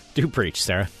there. Do preach,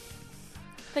 Sarah.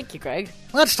 Thank you, Greg.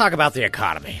 Let's talk about the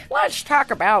economy. Let's talk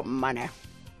about money.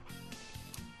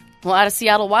 Well, out of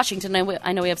Seattle, Washington,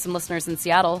 I know we have some listeners in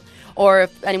Seattle, or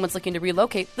if anyone's looking to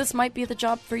relocate, this might be the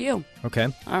job for you. Okay.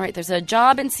 All right, there's a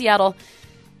job in Seattle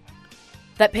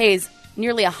that pays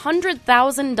nearly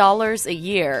 $100,000 a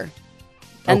year.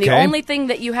 And the only thing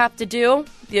that you have to do,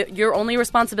 your only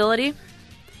responsibility,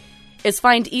 is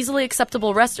find easily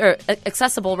accessible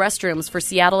restrooms for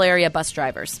Seattle area bus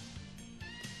drivers.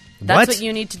 That's what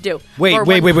you need to do.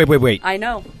 Wait. I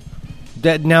know.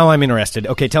 Now I'm interested.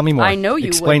 Okay, tell me more. I know you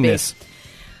Explain would be. this.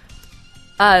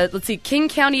 Let's see. King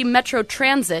County Metro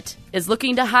Transit is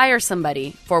looking to hire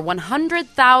somebody for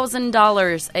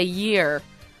 $100,000 a year.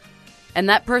 And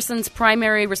that person's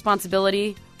primary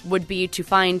responsibility would be to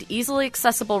find easily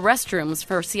accessible restrooms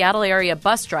for Seattle area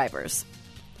bus drivers.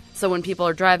 So when people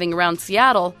are driving around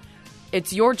Seattle,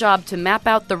 it's your job to map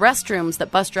out the restrooms that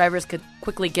bus drivers could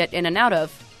quickly get in and out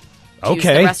of. Use the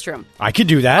restroom. I could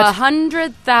do that.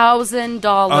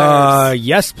 $100,000.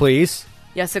 Yes, please.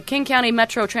 Yeah, so King County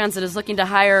Metro Transit is looking to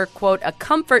hire, quote, a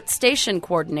comfort station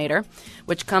coordinator,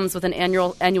 which comes with an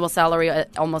annual salary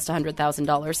at almost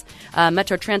 $100,000.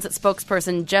 Metro Transit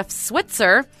spokesperson Jeff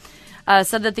Switzer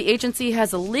said that the agency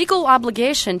has a legal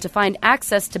obligation to find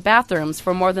access to bathrooms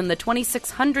for more than the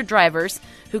 2,600 drivers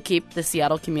who keep the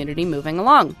Seattle community moving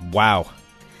along. Wow.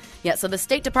 Yeah, so the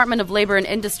State Department of Labor and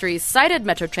Industries cited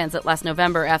Metro Transit last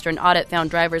November after an audit found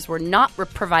drivers were not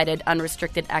provided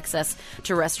unrestricted access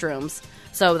to restrooms.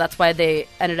 So that's why they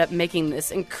ended up making this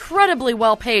incredibly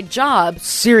well-paid job.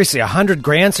 Seriously,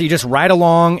 $100,000, so you just ride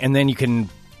along and then you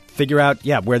can figure out,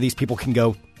 where these people can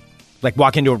go. Like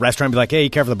walk into a restaurant and be like, hey,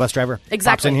 you care for the bus driver?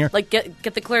 Exactly. Pops in here? Like get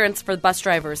the clearance for the bus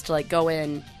drivers to like go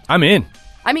in. I'm in.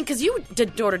 I mean, because you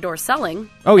did door-to-door selling.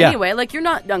 Oh, yeah. Anyway, like, you're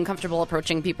not uncomfortable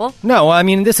approaching people. No, I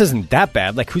mean, this isn't that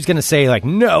bad. Like, who's going to say, like,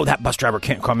 no, that bus driver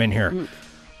can't come in here?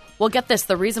 Well, get this.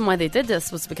 The reason why they did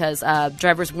this was because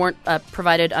drivers weren't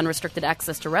provided unrestricted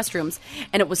access to restrooms.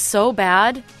 And it was so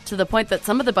bad to the point that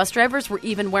some of the bus drivers were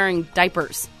even wearing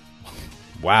diapers.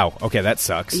 Wow. Okay, that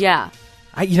sucks. Yeah.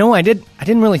 I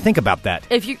didn't really think about that.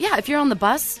 If you're on the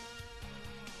bus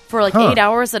for, like, 8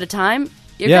 hours at a time...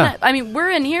 we're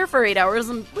in here for 8 hours,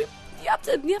 and you have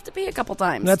to pee a couple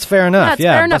times. That's fair enough. That's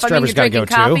fair enough. Bus drivers you're drinking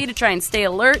gotta go coffee too. to try and stay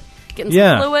alert, getting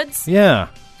some fluids. Yeah.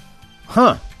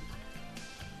 Huh.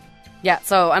 Yeah,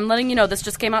 so I'm letting you know this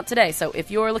just came out today. So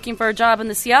if you're looking for a job in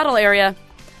the Seattle area,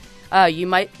 you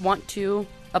might want to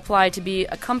apply to be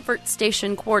a comfort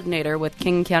station coordinator with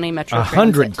King County Metro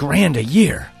Transit. $100,000 a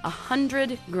year.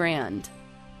 $100,000.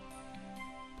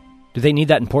 Do they need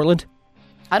that in Portland?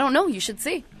 I don't know. You should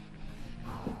see.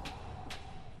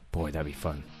 Boy, that'd be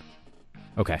fun.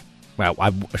 Okay. Well,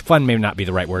 fun may not be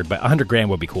the right word, but $100,000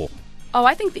 would be cool. Oh,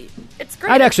 I think it's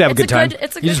great. I'd actually have a good time.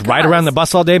 It's a you good just ride around the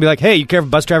bus all day and be like, hey, you care if a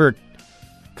bus driver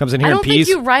comes in here and pees? I don't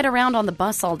think you ride around on the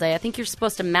bus all day. I think you're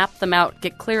supposed to map them out,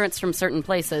 get clearance from certain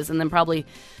places, and then probably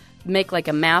make like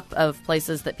a map of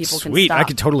places that people can stop. Sweet. I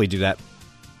could totally do that.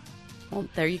 Well,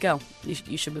 there you go.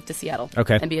 You should move to Seattle.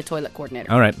 Okay. And be a toilet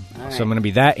coordinator. All right. So I'm going to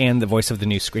be that and the voice of the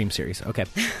new Scream series. Okay.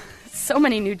 So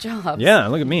many new jobs. Yeah,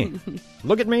 look at me.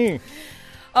 Look at me.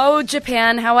 Oh,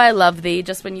 Japan, how I love thee.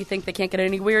 Just when you think they can't get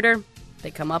any weirder, they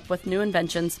come up with new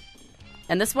inventions.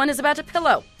 And this one is about a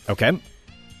pillow. Okay.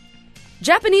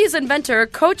 Japanese inventor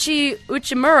Koichi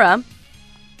Uchimura.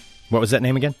 What was that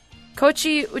name again?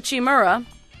 Koichi Uchimura.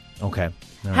 Okay.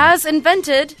 All has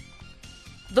invented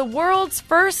the world's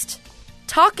first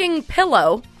talking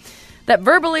pillow that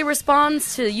verbally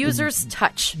responds to users'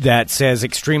 touch. That says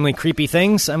extremely creepy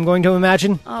things, I'm going to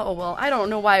imagine. Oh, well, I don't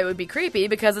know why it would be creepy,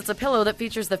 because it's a pillow that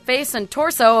features the face and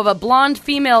torso of a blonde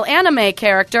female anime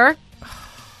character.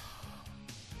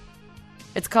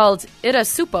 It's called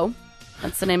Irasupo.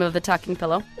 That's the name of the talking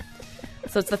pillow.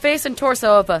 So it's the face and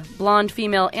torso of a blonde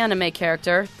female anime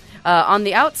character on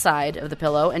the outside of the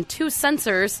pillow, and two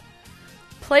sensors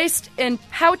placed in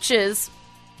pouches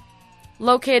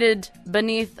located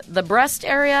beneath the breast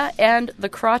area and the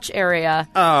crotch area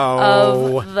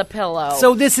of the pillow.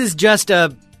 So this is just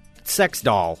a sex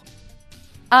doll.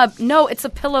 No, it's a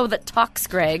pillow that talks,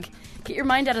 Greg. Get your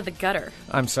mind out of the gutter.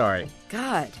 I'm sorry.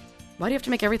 God, why do you have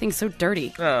to make everything so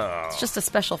dirty? Oh. It's just a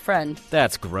special friend.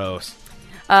 That's gross.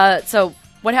 So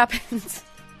what happens?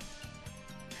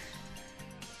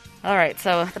 All right,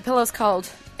 so the pillow's called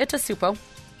Itasupo.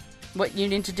 What you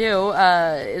need to do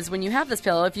is when you have this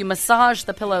pillow, if you massage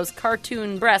the pillow's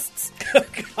cartoon breasts,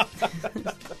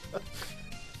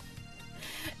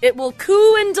 it will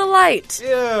coo in delight.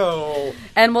 Ew.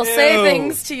 And will say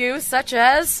things to you such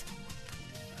as,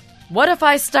 What if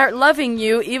I start loving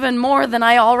you even more than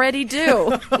I already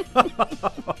do?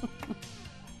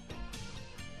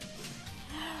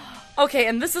 Okay,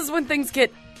 and this is when things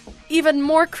get even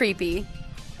more creepy.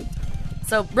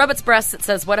 So, rub its breast, it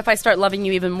says, what if I start loving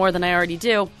you even more than I already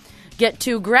do? Get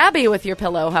too grabby with your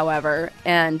pillow, however,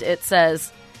 and it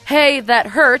says, hey, that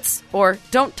hurts, or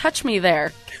don't touch me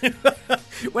there.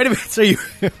 Wait a minute, so you...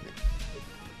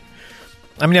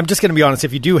 I mean, I'm just going to be honest,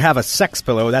 if you do have a sex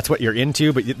pillow, that's what you're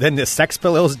into, but then the sex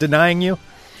pillow is denying you?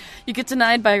 You get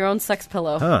denied by your own sex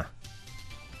pillow. Huh.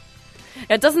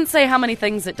 It doesn't say how many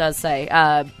things it does say.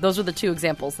 Those are the two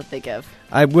examples that they give.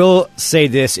 I will say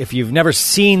this: if you've never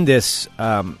seen this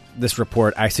this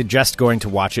report, I suggest going to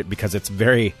watch it because it's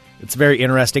very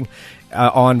interesting.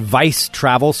 On Vice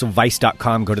Travel, so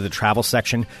Vice.com, go to the travel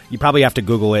section. You probably have to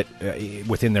Google it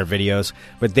within their videos,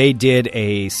 but they did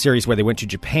a series where they went to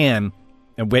Japan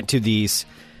and went to these,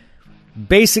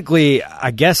 basically,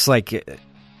 I guess like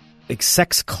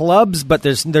sex clubs, but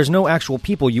there's no actual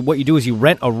people. What you do is you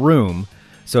rent a room,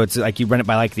 so it's like you rent it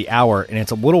by like the hour, and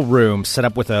it's a little room set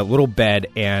up with a little bed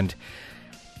and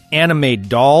anime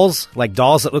dolls, like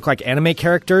dolls that look like anime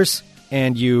characters,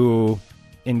 and you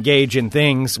engage in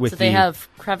things with. So they have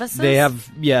crevices. They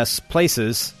have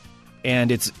places,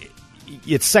 and it's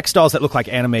sex dolls that look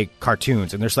like anime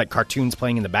cartoons, and there's like cartoons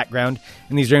playing in the background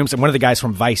in these rooms. And one of the guys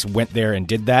from Vice went there and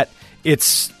did that.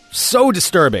 It's so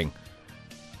disturbing.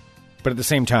 But at the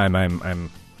same time, I'm.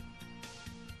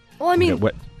 Well, I mean,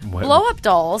 what? Blow-up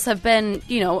dolls have been,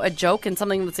 a joke and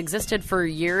something that's existed for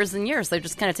years and years. They're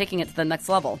just kind of taking it to the next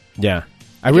level. Yeah,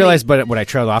 I realized, but when I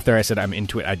trailed off there, I said I'm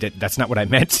into it. That's not what I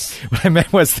meant. What I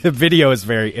meant was the video is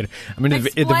very.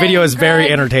 The video is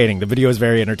very entertaining. The video is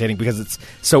very entertaining because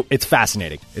it's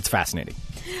fascinating. It's fascinating.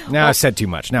 Now I said too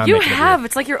much. Now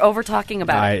It's like you're over talking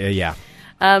about it. Yeah.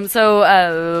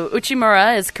 So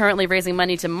Uchimura is currently raising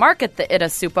money to market the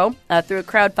Itasupo through a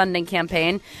crowdfunding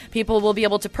campaign. People will be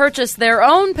able to purchase their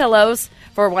own pillows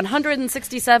for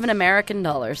 167 American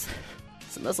dollars.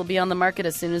 So this will be on the market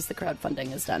as soon as the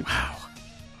crowdfunding is done. Wow.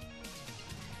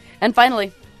 And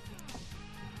finally,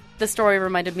 this story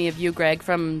reminded me of you, Greg,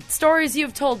 from stories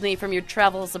you've told me from your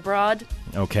travels abroad.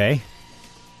 Okay.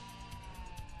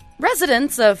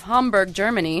 Residents of Hamburg,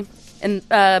 Germany, and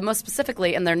most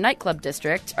specifically in their nightclub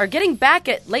district, are getting back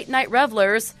at late-night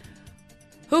revelers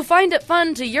who find it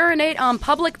fun to urinate on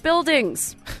public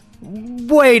buildings.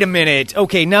 Wait a minute.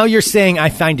 Okay, now you're saying I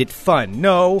find it fun.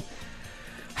 No.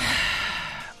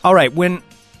 All right, when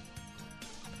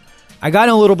I got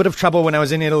in a little bit of trouble when I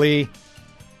was in Italy,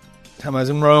 time I was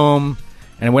in Rome,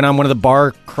 and I went on one of the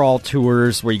bar crawl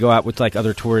tours where you go out with like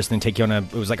other tourists and they take you on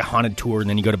it was like a haunted tour, and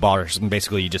then you go to bars and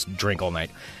basically you just drink all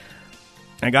night.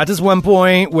 I got to this one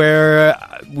point where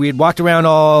we had walked around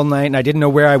all night, and I didn't know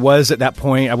where I was at that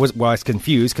point. I was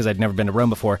confused because I'd never been to Rome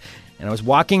before. And I was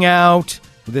walking out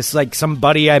with this, like, some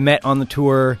buddy I met on the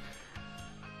tour. And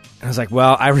I was like,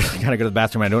 well, I really got to go to the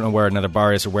bathroom. I don't know where another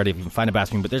bar is or where to even find a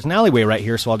bathroom. But there's an alleyway right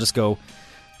here, so I'll just go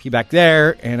pee back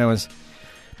there. And I was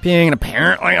peeing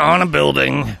apparently on a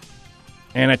building.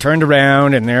 And I turned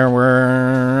around, and there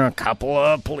were a couple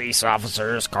of police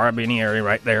officers, carabinieri,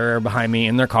 right there behind me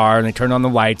in their car. And they turn on the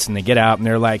lights, and they get out, and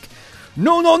they're like,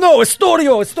 no,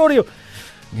 Estorio.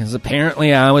 Because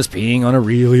apparently I was peeing on a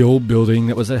really old building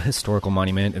that was a historical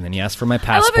monument. And then he asked for my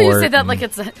passport. I love how you say that like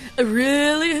it's a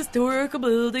really historical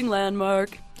building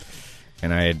landmark.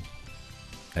 And I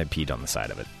peed on the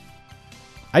side of it.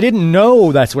 I didn't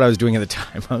know that's what I was doing at the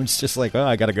time. I was just like, oh,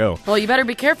 I gotta go. Well, you better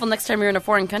be careful next time you're in a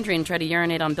foreign country and try to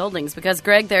urinate on buildings. Because,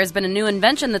 Greg, there's been a new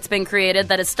invention that's been created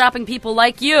that is stopping people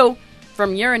like you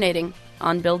from urinating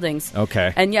on buildings.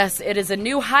 Okay. And yes, it is a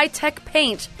new high-tech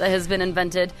paint that has been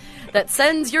invented that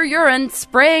sends your urine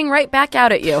spraying right back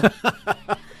out at you.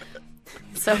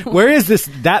 So where is this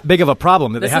that big of a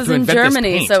problem that they have to invent this in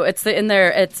Germany, paint? so it's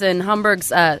in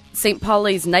Hamburg's St.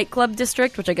 Pauli's nightclub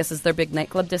district, which I guess is their big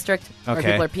nightclub district, where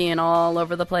people are peeing all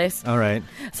over the place. All right.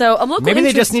 So a local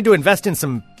they just need to invest in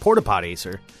some porta potties,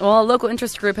 or a local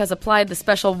interest group has applied the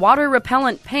special water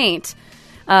repellent paint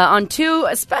on two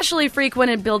especially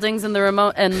frequented buildings in the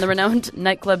renowned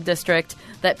nightclub district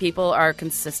that people are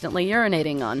consistently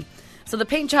urinating on. So the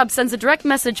paint job sends a direct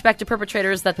message back to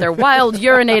perpetrators that their wild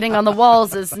urinating on the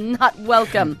walls is not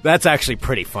welcome. That's actually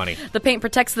pretty funny. The paint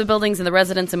protects the buildings and the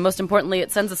residents, and most importantly,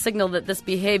 it sends a signal that this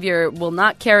behavior will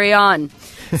not carry on.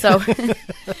 So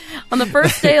on the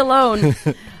first day alone,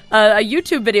 a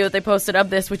YouTube video that they posted of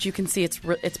this, which you can see,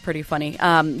 it's pretty funny,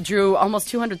 drew almost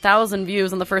 200,000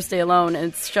 views on the first day alone,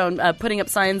 and it's shown putting up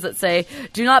signs that say,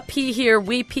 "Do not pee here,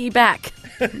 we pee back."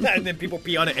 And then people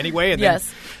pee on it anyway? And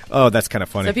yes. Oh, that's kind of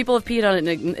funny. So people have peed on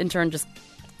it and in turn just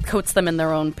coats them in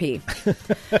their own pee.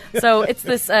 So it's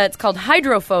this. It's called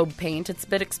hydrophobe paint. It's a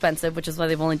bit expensive, which is why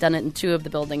they've only done it in 2 of the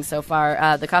buildings so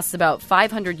far. The cost is about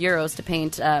 €500 to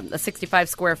paint a 65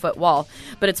 square foot wall,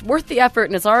 but it's worth the effort,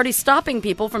 and it's already stopping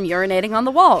people from urinating on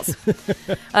the walls.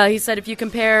 He said if you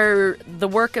compare the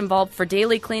work involved for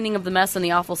daily cleaning of the mess and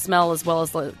the awful smell, as well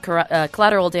as the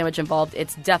collateral damage involved,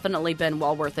 it's definitely been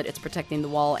well worth it. It's protecting the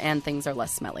wall, and things are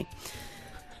less smelly.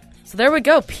 So there we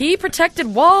go. Pee protected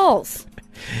walls.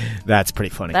 That's pretty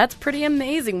funny. That's pretty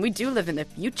amazing. We do live in the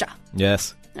future.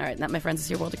 Yes. All right, and that, my friends, is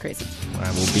your world of crazy.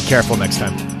 I will be careful next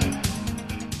time.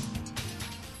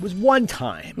 It was one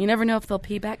time. You never know if they'll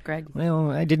pee back, Greg.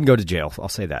 Well, I didn't go to jail. I'll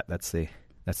say that. That's the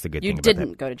good thing about that. You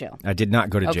didn't go to jail. I did not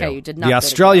go to jail. Okay, you did not The go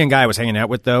Australian to jail. guy I was hanging out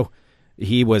with, though,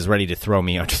 he was ready to throw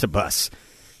me under the bus.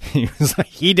 He was like,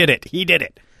 he did it. He did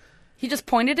it. He just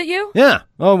pointed at you? Yeah.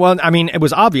 Oh, well, I mean, it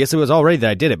was obvious. It was already that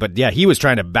I did it. But, yeah, he was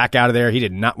trying to back out of there. He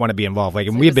did not want to be involved. Like,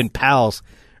 and we had been pals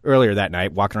earlier that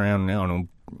night, walking around, I don't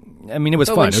know. I mean, it was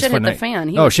But fun. when It was shit a fun hit the night. fan,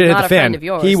 he was shit hit not the a fan. friend of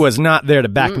yours. He was not there to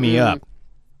back me up.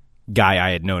 Guy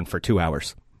I had known for 2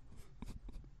 hours.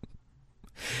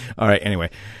 All right, anyway.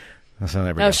 So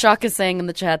there we go. Shock is saying in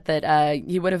the chat that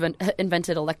he would have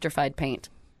invented electrified paint.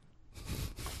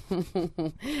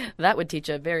 That would teach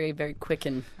a very, very quick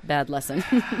and bad lesson.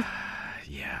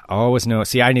 Yeah, always know.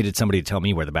 See, I needed somebody to tell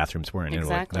me where the bathrooms were in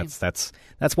Exactly. Italy.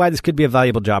 That's why this could be a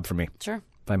valuable job for me. Sure.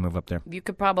 If I move up there. You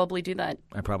could probably do that.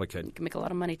 I probably could. You can make a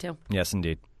lot of money, too. Yes,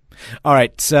 indeed. All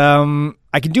right,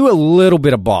 I can do a little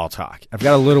bit of ball talk. I've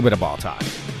got a little bit of ball talk.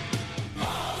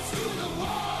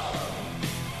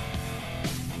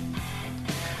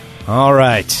 All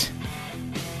right.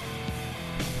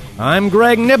 I'm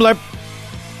Greg Nibbler.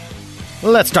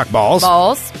 Let's talk balls.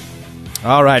 Balls.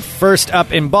 All right, first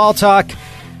up in ball talk.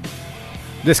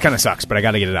 This kind of sucks, but I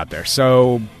got to get it out there.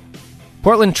 So,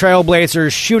 Portland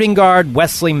Trailblazers shooting guard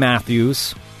Wesley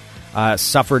Matthews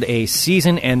suffered a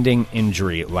season-ending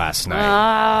injury last night.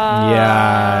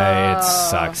 Yeah, it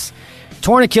sucks.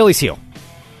 Torn Achilles heel.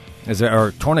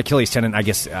 Or torn Achilles tendon, I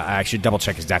guess I should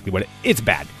double-check exactly what it's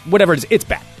bad. Whatever it is, it's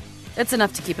bad. It's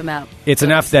enough to keep him out. It's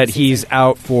enough that he's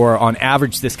out for, on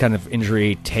average, this kind of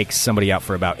injury takes somebody out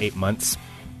for about 8 months,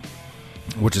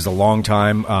 which is a long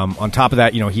time. On top of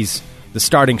that, he's the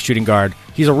starting shooting guard.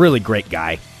 He's a really great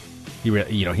guy.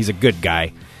 He's a good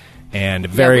guy and a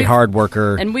very hard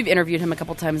worker. And we've interviewed him a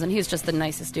couple times, and he's just the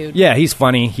nicest dude. Yeah, he's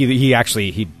funny.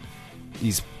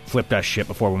 He's flipped us shit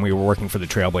before when we were working for the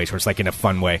Trailblazers, like in a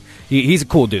fun way. He's a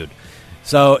cool dude.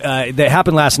 So that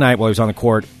happened last night while he was on the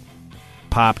court.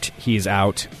 Popped, he's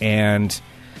out, and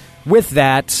with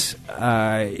that,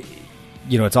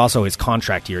 it's also his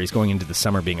contract year. He's going into the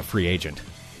summer being a free agent,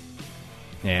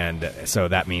 and so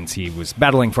that means he was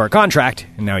battling for a contract,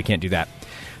 and now he can't do that.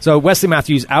 So Wesley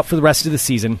Matthews out for the rest of the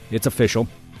season. It's official.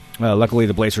 Luckily,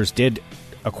 the Blazers did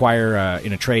acquire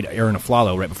in a trade Aaron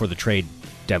Aflalo right before the trade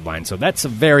deadline, so that's a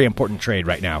very important trade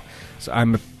right now. So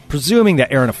I'm presuming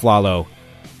that Aaron Aflalo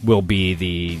will be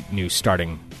the new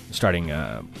starting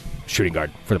shooting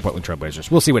guard for the Portland Trailblazers.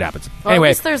 We'll see what happens. Well, anyway,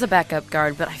 at least there's a backup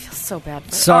guard, but I feel so bad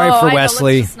for Sorry for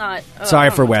Wesley. Sorry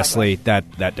for Wesley. Wesley.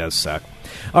 That does suck.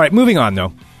 All right, moving on,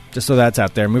 though. Just so that's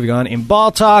out there. Moving on. In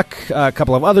ball talk, a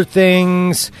couple of other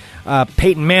things.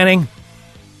 Peyton Manning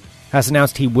has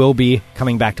announced he will be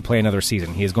coming back to play another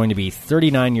season. He is going to be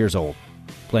 39 years old,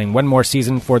 playing one more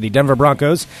season for the Denver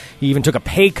Broncos. He even took a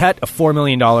pay cut of $4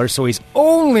 million, so he's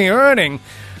only earning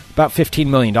about $15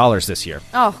 million this year.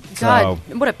 Oh, God.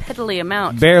 So, what a piddly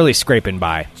amount. Barely scraping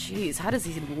by. Jeez, how does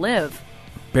he live?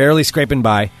 Barely scraping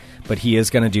by, but he is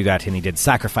going to do that, and he did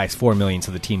sacrifice $4 million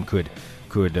so the team could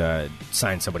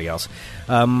sign somebody else.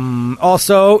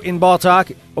 Also, in ball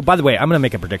talk, oh, by the way, I'm going to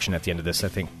make a prediction at the end of this, I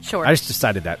think. Sure. I just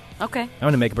decided that. Okay. I'm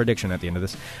going to make a prediction at the end of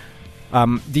this.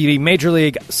 The Major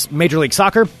League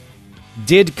Soccer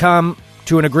did come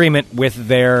to an agreement with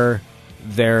their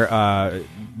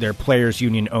players'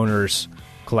 union owners'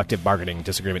 collective bargaining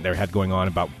disagreement they had going on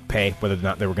about pay, whether or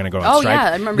not they were going to go on strike. Oh,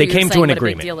 yeah. I remember they you came saying to an what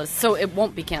agreement. A big deal is. So it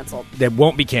won't be canceled. That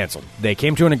won't be canceled. They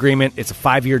came to an agreement. It's a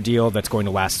 5-year deal that's going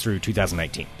to last through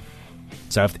 2019.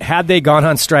 So had they gone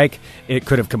on strike, it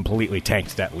could have completely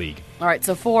tanked that league. All right,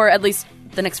 so at least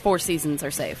the next 4 seasons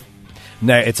are safe.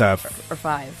 No, it's a... Or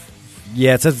 5.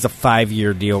 Yeah, it says it's a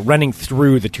 5-year deal running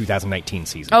through the 2019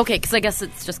 season. Okay, because I guess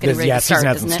it's just getting ready to start, season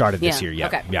hasn't isn't it? started this year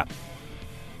yet. Okay. Yeah.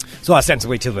 So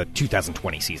ostensibly till the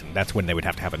 2020 season. That's when they would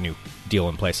have to have a new deal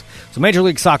in place. So Major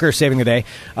League Soccer saving the day.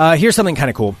 Here's something kind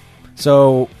of cool.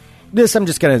 So this I'm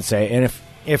just going to say, and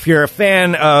if you're a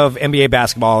fan of NBA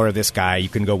basketball or this guy, you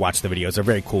can go watch the videos. They're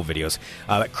very cool videos.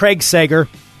 Craig Sager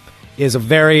is a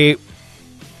very,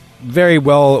 very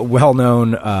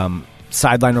well-known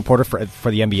sideline reporter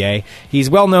for the NBA. He's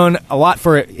well known a lot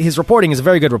for his reporting. He's a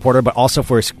very good reporter, but also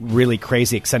for his really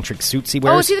crazy eccentric suits he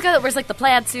wears. Oh, is he the guy that wears like the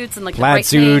plaid suits and like plaid the bright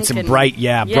suits pink and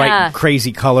bright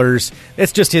crazy colors?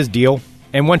 It's just his deal.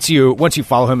 And once you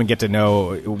follow him and get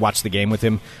to watch the game with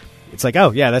him, it's like,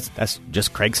 oh yeah, that's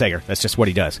just Craig Sager. That's just what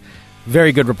he does.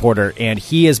 Very good reporter, and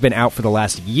he has been out for the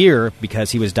last year because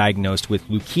he was diagnosed with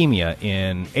leukemia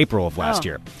in April of last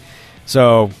year.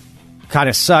 So, kind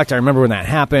of sucked. I remember when that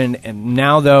happened, and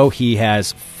now, though, he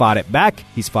has fought it back.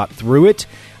 He's fought through it.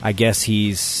 I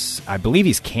believe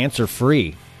he's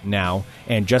cancer-free now,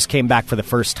 and just came back for the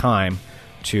first time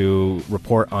to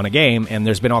report on a game, and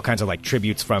there's been all kinds of like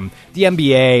tributes from the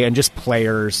NBA and just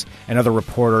players and other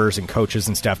reporters and coaches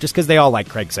and stuff, just because they all like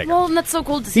Craig Sager. Well, and that's so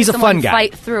cool to see He's a someone fun guy.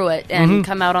 fight through it and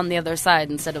come out on the other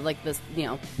side instead of like this,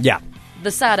 the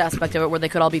sad aspect of it where they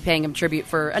could all be paying him tribute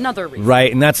for another reason.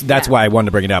 Right, and that's why I wanted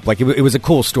to bring it up. Like, it was a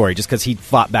cool story just because he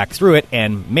fought back through it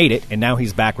and made it, and now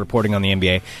he's back reporting on the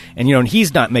NBA. And, and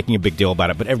he's not making a big deal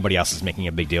about it, but everybody else is making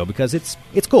a big deal because it's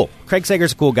cool. Craig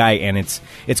Sager's a cool guy, and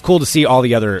it's cool to see all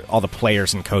the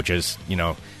players and coaches,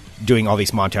 doing all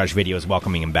these montage videos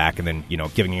welcoming him back and then,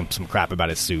 giving him some crap about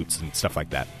his suits and stuff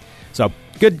like that. So,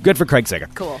 good for Craig Sager.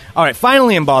 Cool. All right,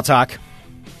 finally in Ball Talk,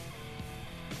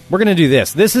 we're going to do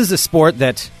this. This is a sport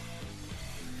that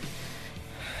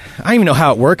I don't even know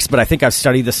how it works, but I think I've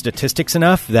studied the statistics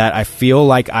enough that I feel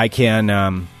like I can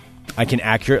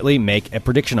accurately make a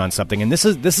prediction on something. And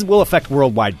this will affect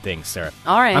worldwide things, Sarah.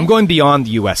 All right. I'm going beyond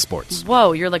the U.S. sports.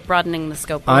 Whoa, you're like broadening the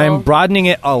scope a I'm little. broadening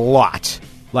it a lot.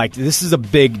 Like, this is a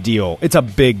big deal. It's a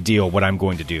big deal what I'm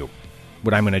going to do.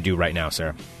 What I'm going to do right now,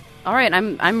 Sarah. All right,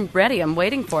 I'm ready. I'm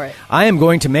waiting for it. I am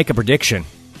going to make a prediction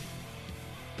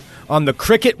on the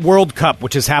Cricket World Cup,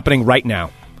 which is happening right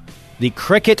now. The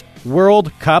Cricket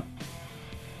World Cup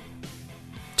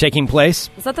taking place.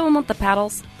 Is that the one with the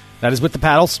paddles? That is with the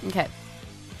paddles. Okay.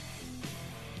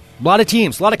 A lot of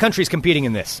teams, a lot of countries competing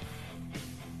in this.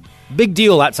 Big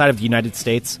deal outside of the United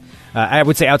States. I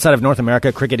would say outside of North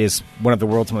America, cricket is one of the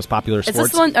world's most popular sports. Is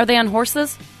this the one? Are they on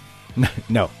horses?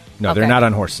 No, Okay. They're not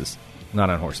on horses. Not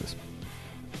on horses.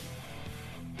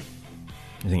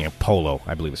 You're thinking of polo,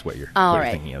 I believe is what you're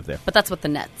thinking of there. But that's with the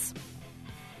nets.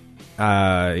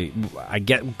 I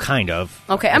get kind of.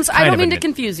 Okay, I'm sorry. I don't mean to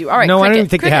confuse you. All right, no, cricket. I don't even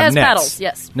think cricket they have has nets. paddles.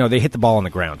 Yes. No, they hit the ball on the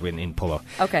ground in polo.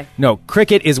 Okay. No,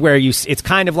 cricket is where it's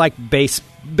kind of like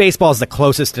baseball is the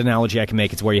closest analogy I can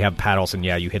make. It's where you have paddles and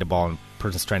you hit a ball and the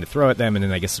person's trying to throw at them, and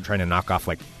then I guess they're trying to knock off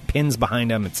like pins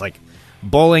behind them. It's like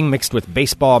bowling mixed with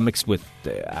baseball mixed with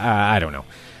I don't know.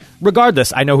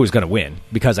 Regardless, I know who's going to win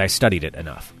because I studied it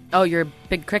enough. Oh, you're a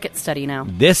big cricket study now.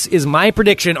 This is my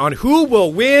prediction on who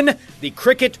will win the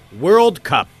Cricket World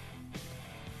Cup.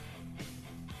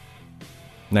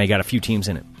 Now you got a few teams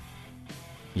in it.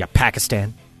 You got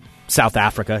Pakistan, South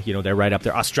Africa, they're right up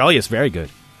there. Australia's very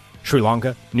good. Sri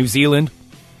Lanka, New Zealand.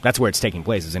 That's where it's taking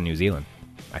place, is in New Zealand,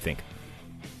 I think.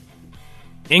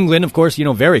 England, of course,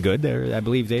 very good. I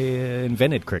believe they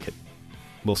invented cricket,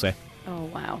 we'll say. Oh,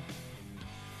 wow.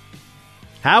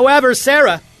 However,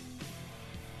 Sarah,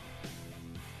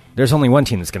 there's only one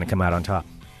team that's going to come out on top.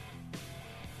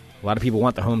 A lot of people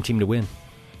want the home team to win.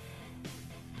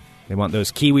 They want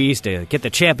those Kiwis to get the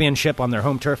championship on their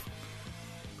home turf.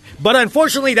 But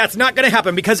unfortunately, that's not going to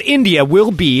happen because India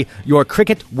will be your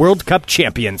Cricket World Cup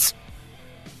champions.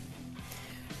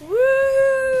 Woo!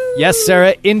 Yes,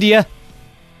 Sarah, India.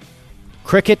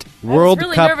 Cricket World Cup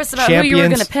champions. I was really nervous about who you were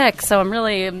going to pick, so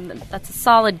that's a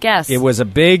solid guess.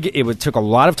 It took a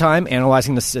lot of time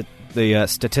analyzing the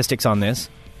statistics on this.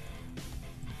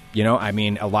 A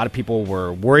lot of people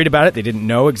were worried about it. They didn't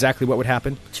know exactly what would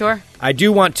happen. Sure. I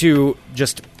do want to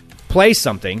just play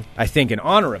something, I think, in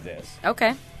honor of this.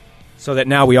 Okay. So that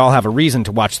now we all have a reason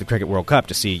to watch the Cricket World Cup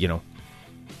to see,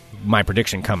 my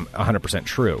prediction come 100%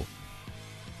 true.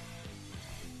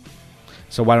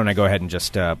 So why don't I go ahead and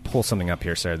just pull something up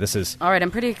here, Sarah? This is... All right,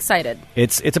 I'm pretty excited.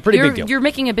 It's a pretty big deal. You're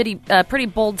making a pretty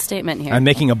bold statement here. I'm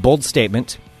making a bold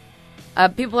statement.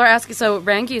 People are asking... So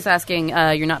Ranky is asking,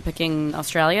 you're not picking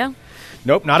Australia?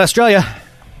 Nope, not Australia.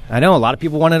 I know, a lot of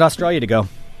people wanted Australia to go.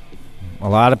 A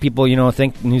lot of people,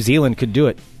 think New Zealand could do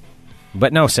it.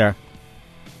 But no, Sarah.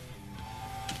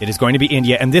 It is going to be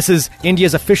India, and this is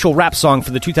India's official rap song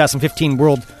for the 2015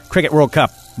 Cricket World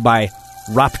Cup by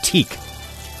Rapteek.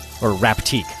 Or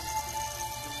Rapteek.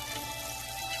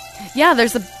 Yeah,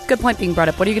 there's a good point being brought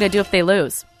up. What are you going to do if they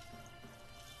lose?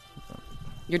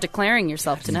 You're declaring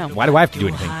yourself to know. Why do I have to do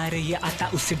anything? ये आता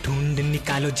उसे ढूंढ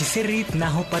निकालो जिसे रीत ना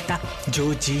हो पता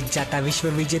जो जीत जाता विश्व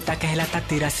विजेता कहलाता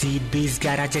 83 20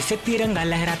 11 जैसे तिरंगा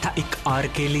लहरा था एक और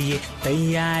के लिए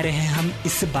तैयार है हम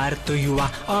इस बार तो युवा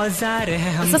औजार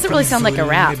है हम. This doesn't really sound like a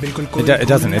rap. It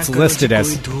doesn't. It's listed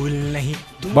as.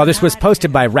 Well, this was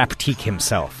posted by Raptique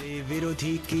himself.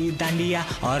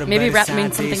 Maybe rap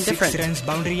means something different.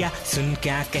 सुन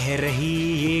क्या कह रही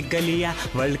ये गलियां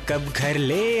वर्ल्ड कप घर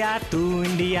ले आ तू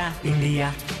India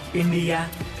India India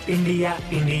India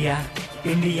India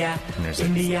India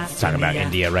India. It's talking about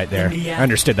India right there. I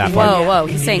understood that part. Whoa.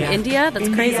 He's saying India? That's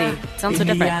crazy. Sounds so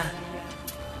different.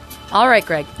 All right,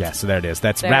 Greg. Yeah, so there it is.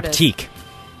 That's There it is. Raptique.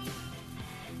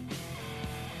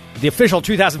 The official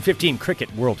 2015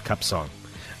 Cricket World Cup song.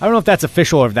 I don't know if that's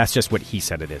official or if that's just what he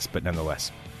said it is, but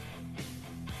nonetheless.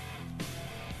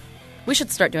 We should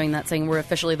start doing that, saying we're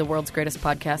officially the world's greatest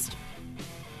podcast.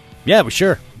 Yeah,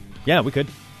 sure. Yeah, we could.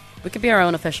 We could be our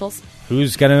own officials. We're We're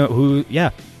Who's not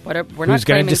gonna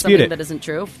claiming dispute something it? that isn't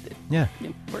true. Yeah.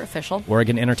 We're official.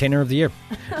 Oregon Entertainer of the Year.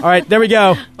 All right, there we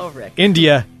go. Oh, Rick.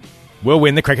 India will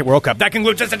win the Cricket World Cup. That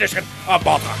concludes this edition of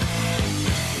Ball Talk.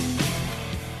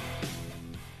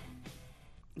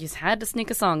 You just had to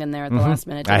sneak a song in there at the last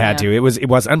minute. I had didn't to. you? It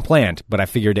was unplanned, but I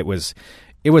figured it was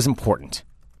important.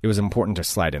 It was important to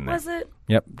slide in there. Was it?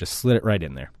 Yep, just slid it right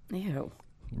in there. Ew.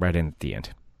 Right in at the end.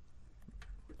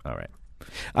 All right.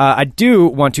 I do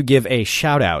want to give a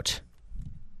shout out.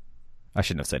 I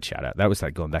shouldn't have said shout out. That was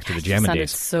like going back to the jamming Sounded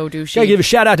days. so douchey. Gotta give a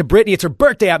shout out to Brittany. It's her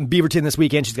birthday out in Beaverton this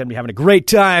weekend. She's gonna be having a great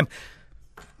time.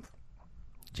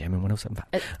 Jamming 107.5.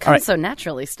 It comes All right. so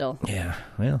naturally still. Yeah,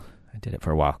 well, I did it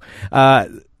for a while.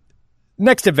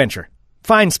 Next Adventure,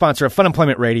 fine sponsor of Fun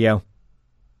Employment Radio.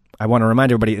 I want to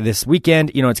remind everybody this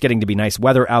weekend, it's getting to be nice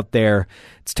weather out there.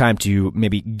 It's time to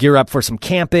maybe gear up for some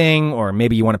camping, or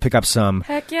maybe you want to pick up some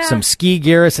Heck yeah. some ski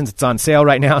gear since it's on sale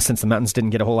right now, since the mountains didn't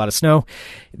get a whole lot of snow.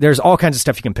 There's all kinds of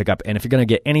stuff you can pick up, and if you're going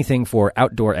to get anything for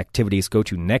outdoor activities, go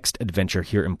to Next Adventure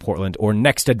here in Portland or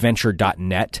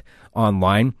nextadventure.net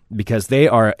online, because they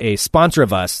are a sponsor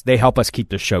of us. They help us keep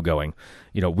this show going.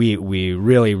 We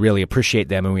really, really appreciate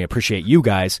them, and we appreciate you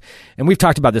guys. And we've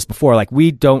talked about this before. Like, we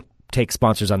don't take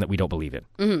sponsors on that we don't believe in.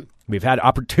 Mm-hmm. We've had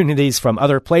opportunities from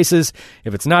other places.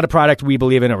 If it's not a product we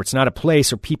believe in, or it's not a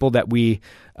place or people that we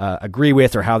agree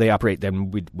with or how they operate,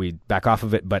 then we back off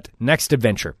of it. But Next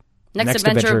Adventure. Next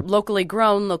Adventure, locally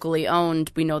grown, locally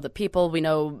owned. We know the people. We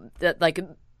know that, like,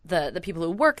 the people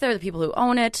who work there, the people who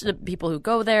own it, the people who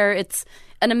go there. It's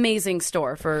an amazing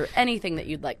store for anything that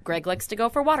you'd like. Greg likes to go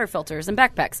for water filters and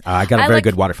backpacks. I got a very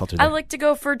good water filter there. I like to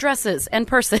go for dresses and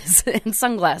purses and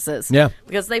sunglasses. Yeah.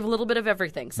 Because they have a little bit of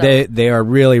everything. So. They are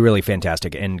really, really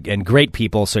fantastic and great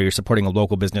people. So you're supporting a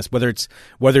local business,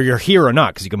 whether you're here or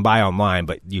not, because you can buy online,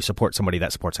 but you support somebody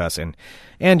that supports us, and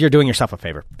you're doing yourself a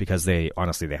favor, because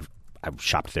I've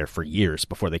shopped there for years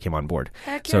before they came on board.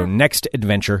 Heck yeah. So Next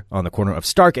Adventure on the corner of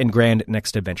Stark and Grand,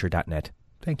 nextadventure.net.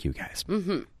 Thank you, guys.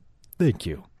 Mm-hmm. Thank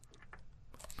you.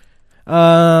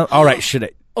 All right, should I?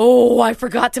 Oh, I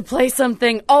forgot to play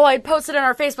something. Oh, I posted on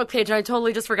our Facebook page, and I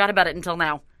totally just forgot about it until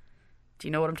now. Do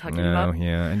you know what I'm talking about? Oh,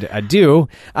 yeah, I do.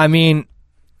 I mean,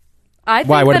 I think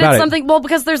why? What that about it's it? something. Well,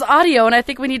 because there's audio, and I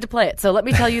think we need to play it. So let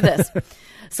me tell you this.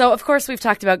 So, of course, we've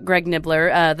talked about Greg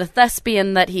Nibbler, the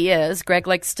thespian that he is. Greg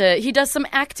he does some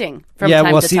acting from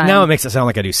time to time. Now it makes it sound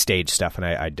like I do stage stuff, and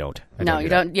I don't. No, you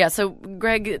don't. Yeah, so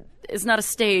Greg is not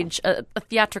a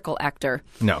theatrical actor.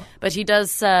 No. But he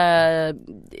does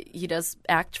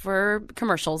act for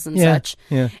commercials and such.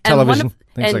 Yeah, And television,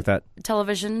 things like that.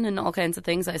 Television and all kinds of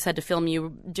things. I just had to film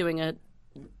you doing a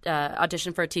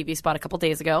audition for a TV spot a couple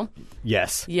days ago.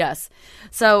 Yes.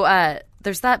 So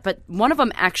there's that, but one of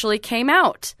them actually came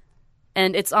out,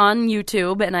 and it's on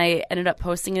YouTube, and I ended up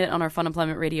posting it on our Fun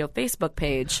Employment Radio Facebook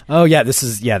page. Oh, yeah, this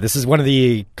is one of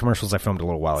the commercials I filmed a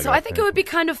little while ago. So I think it would be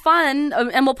kind of fun,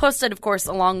 and we'll post it, of course,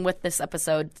 along with this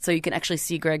episode, so you can actually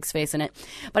see Greg's face in it.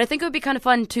 But I think it would be kind of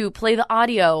fun to play the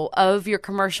audio of your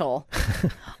commercial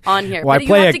on here. Well,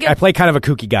 But I play kind of a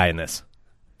kooky guy in this.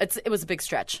 It was a big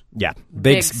stretch. Yeah,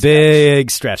 Big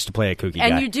big stretch to play a kooky guy.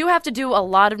 And you do have to do a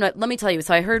lot of... Let me tell you.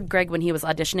 So I heard Greg when he was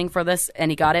auditioning for this, and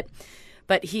he got it.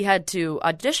 But he had to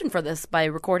audition for this by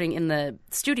recording in the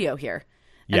studio here.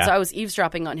 And so I was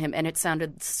eavesdropping on him, and it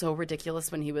sounded so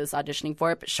ridiculous when he was auditioning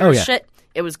for it. But sure as shit,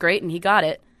 it was great, and he got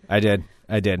it. I did.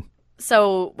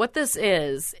 So what this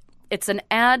is, it's an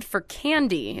ad for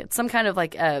candy. It's some kind of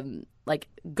like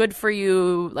good for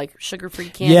you, like sugar-free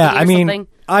candy or something.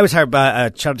 I was hired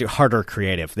by shout out to Harder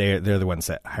Creative. They're the ones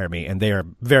that hire me, and they are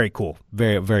very cool,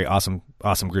 very, very awesome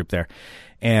group there.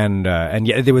 And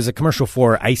yeah, there was a commercial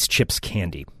for Ice Chips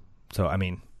candy. So I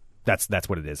mean, That's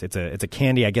what it is. It's a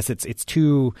candy. I guess it's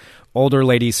two older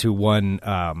ladies who won.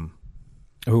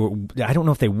 Who I don't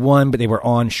know if they won, but they were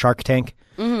on Shark Tank,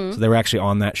 so they were actually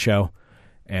on that show,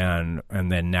 and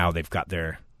then now they've got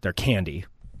their candy.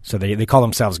 So they call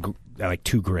themselves like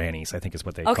two grannies, I think is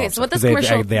what they call themselves. So what this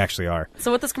commercial... They actually are. So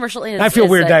what this commercial is... I feel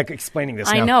weird that explaining this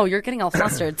I now. know, you're getting all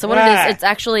flustered. So what it is, it's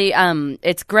actually...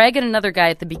 it's Greg and another guy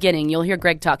at the beginning. You'll hear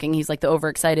Greg talking. He's like the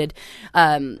overexcited...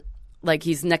 like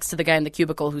he's next to the guy in the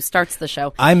cubicle who starts the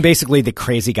show. I'm basically the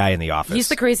crazy guy in the office. He's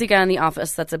the crazy guy in the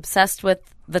office that's obsessed with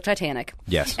the Titanic.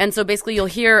 Yes. And so basically you'll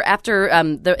hear after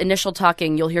the initial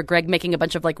talking, you'll hear Greg making a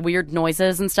bunch of like weird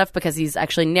noises and stuff because he's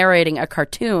actually narrating a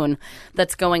cartoon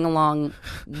that's going along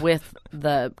with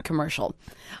the commercial.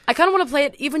 I kind of want to play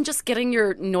it, even just getting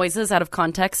your noises out of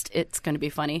context. It's going to be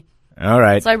funny. All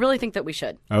right. So I really think that we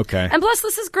should. Okay. And plus,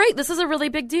 this is great. This is a really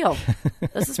big deal.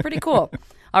 This is pretty cool.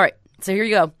 All right. So here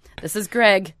you go. This is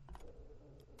Greg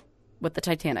with the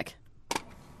Titanic.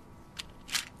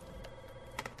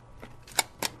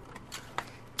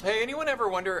 Hey, anyone ever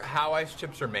wonder how ice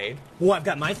chips are made? Well, I've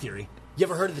got my theory. You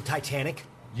ever heard of the Titanic?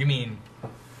 You mean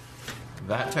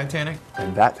that Titanic?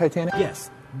 And that Titanic? Yes,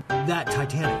 that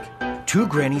Titanic. Two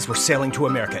grannies were sailing to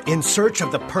America in search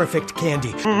of the perfect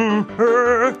candy.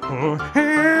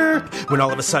 When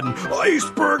all of a sudden,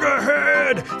 iceberg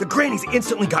ahead! The grannies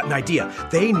instantly got an idea.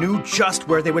 They knew just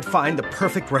where they would find the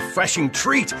perfect refreshing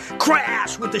treat.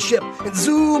 Crash with the ship and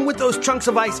zoom with those chunks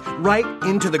of ice right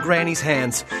into the grannies'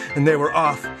 hands. And they were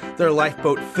off, their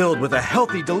lifeboat filled with a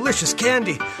healthy, delicious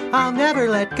candy. I'll never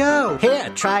let go. Here,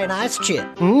 try an ice chip.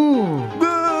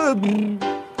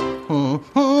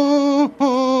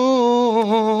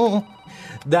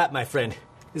 That, my friend,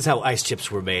 is how ice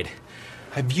chips were made.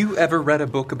 Have you ever read a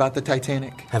book about the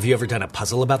Titanic? Have you ever done a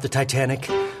puzzle about the Titanic?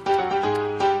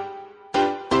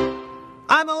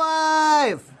 I'm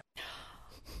alive!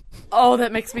 Oh,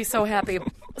 that makes me so happy.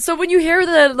 So when you hear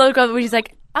the logo when he's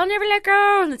like, I'll never let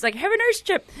go, and it's like, have an ice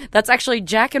chip. That's actually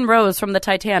Jack and Rose from the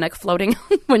Titanic floating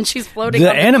when she's floating. The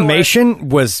on the animation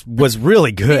was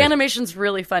really good. The animation's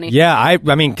really funny. Yeah, I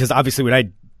mean, because obviously when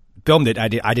I filmed it, I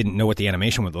didn't know what the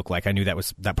animation would look like. I knew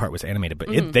that part was animated, but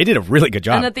they did a really good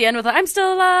job. And at the end with I'm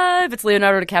still alive, it's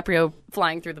Leonardo DiCaprio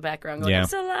flying through the background going, I'm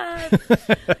still alive.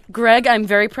 Greg, I'm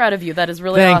very proud of you. That is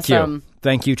really awesome.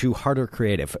 Thank you to Harder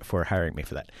Creative for hiring me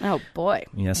for that. Oh, boy.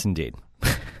 Yes, indeed.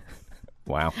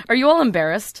 Wow. Are you all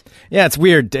embarrassed? Yeah, it's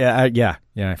weird. Yeah,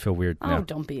 I feel weird. Oh, now.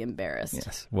 Don't be embarrassed.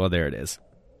 Yes. Well, there it is.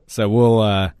 So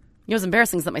we'll... You know what's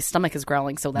embarrassing is that my stomach is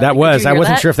growling so that I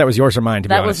wasn't sure if that was yours or mine, to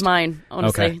be honest. That was mine,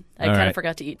 honestly. Okay. I kind of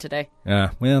forgot to eat today.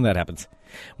 Well, that happens.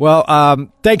 Well,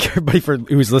 thank you everybody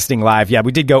who's listening live. Yeah,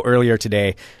 we did go earlier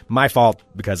today. My fault,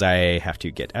 because I have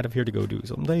to get out of here to go do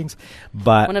some things.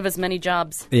 But one of his many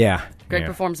jobs. Yeah. Greg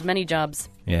performs many jobs.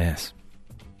 Yes.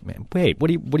 Man, wait, what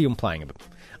are you implying about?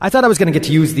 I thought I was going to get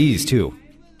to use these, too.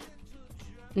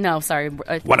 No, sorry.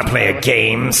 Want to play a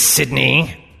game,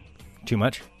 Sydney? Too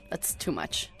much? That's too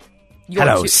much.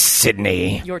 Hello,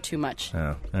 Sydney. You're too much.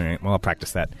 Oh, all right. Well, I'll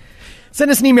practice that.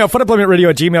 Send us an email,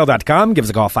 funemploymentradio@gmail.com. Give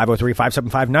us a call,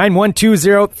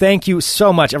 503-575-9120. Thank you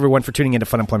so much, everyone, for tuning into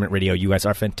Fun Employment Radio. You guys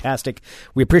are fantastic.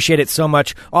 We appreciate it so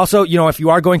much. Also, if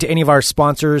you are going to any of our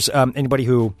sponsors, anybody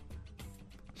who,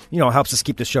 helps us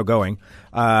keep this show going,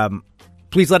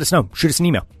 please let us know. Shoot us an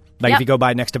email. If you go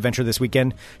by Next Adventure this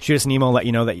weekend, shoot us an email.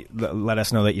 Let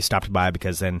us know that you stopped by,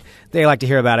 because then they like to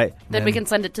hear about it. Then we can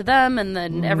send it to them, and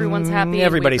then everyone's happy.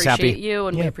 Everybody's and we appreciate happy. You,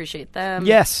 and we appreciate them.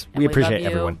 Yes, and we appreciate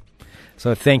everyone.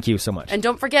 So thank you so much. And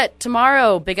don't forget,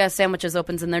 tomorrow, Big Ass Sandwiches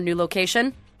opens in their new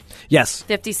location. Yes,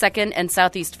 52nd and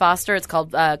Southeast Foster. It's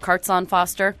called Carts on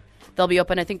Foster. They'll be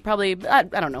open, I think, probably I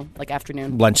don't know, like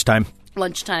afternoon, lunchtime.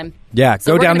 Yeah,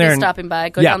 so go down there. Stopping by.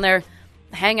 Go down there.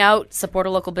 Hang out, support a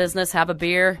local business, have a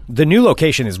beer. The new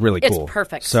location is really cool. It's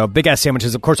perfect. So Big Ass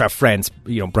Sandwiches, of course, our friends,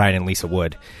 Brian and Lisa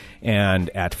Wood, and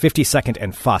at 52nd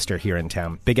and Foster here in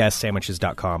town,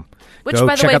 bigasssandwiches.com. Which, go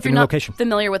by the check way, out if the you're new not location.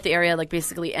 familiar with the area, like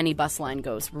basically any bus line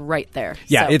goes right there.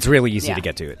 Yeah, so, it's really easy to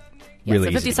get to it.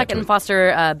 Really so easy to get 52nd to and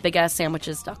Foster,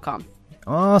 bigasssandwiches.com.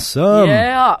 Awesome.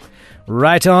 Yeah.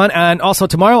 Right on. And also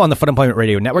tomorrow on the Fun Employment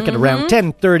Radio Network at around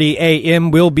 10:30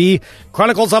 a.m. will be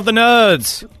Chronicles of the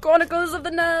Nerds. Chronicles of the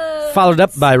Nerds. Followed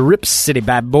up by Rip City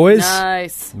Bad Boys.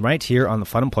 Nice. Right here on the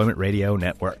Fun Employment Radio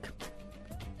Network.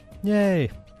 Yay.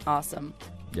 Awesome.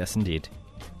 Yes, indeed.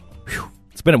 Whew.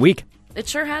 It's been a week. It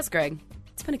sure has, Greg.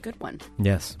 It's been a good one.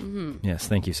 Yes. Yes.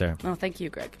 Thank you, Sarah. Oh, thank you,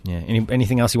 Greg. Yeah.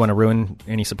 Anything else you want to ruin?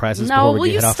 Any surprises? No, before we will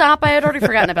get you head off? stop? I had already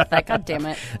forgotten about that. God damn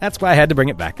it. That's why I had to bring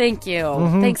it back. Thank you.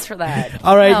 Thanks for that.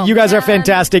 All right, Oh, you guys are man.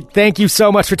 fantastic. Thank you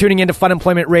so much for tuning in to Fun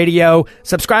Employment Radio.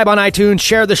 Subscribe on iTunes,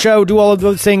 share the show, do all of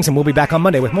those things, and we'll be back on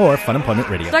Monday with more Fun Employment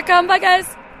Radio. .com. Bye, guys.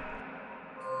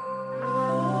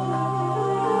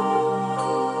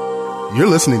 You're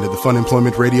listening to the Fun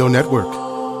Employment Radio Network.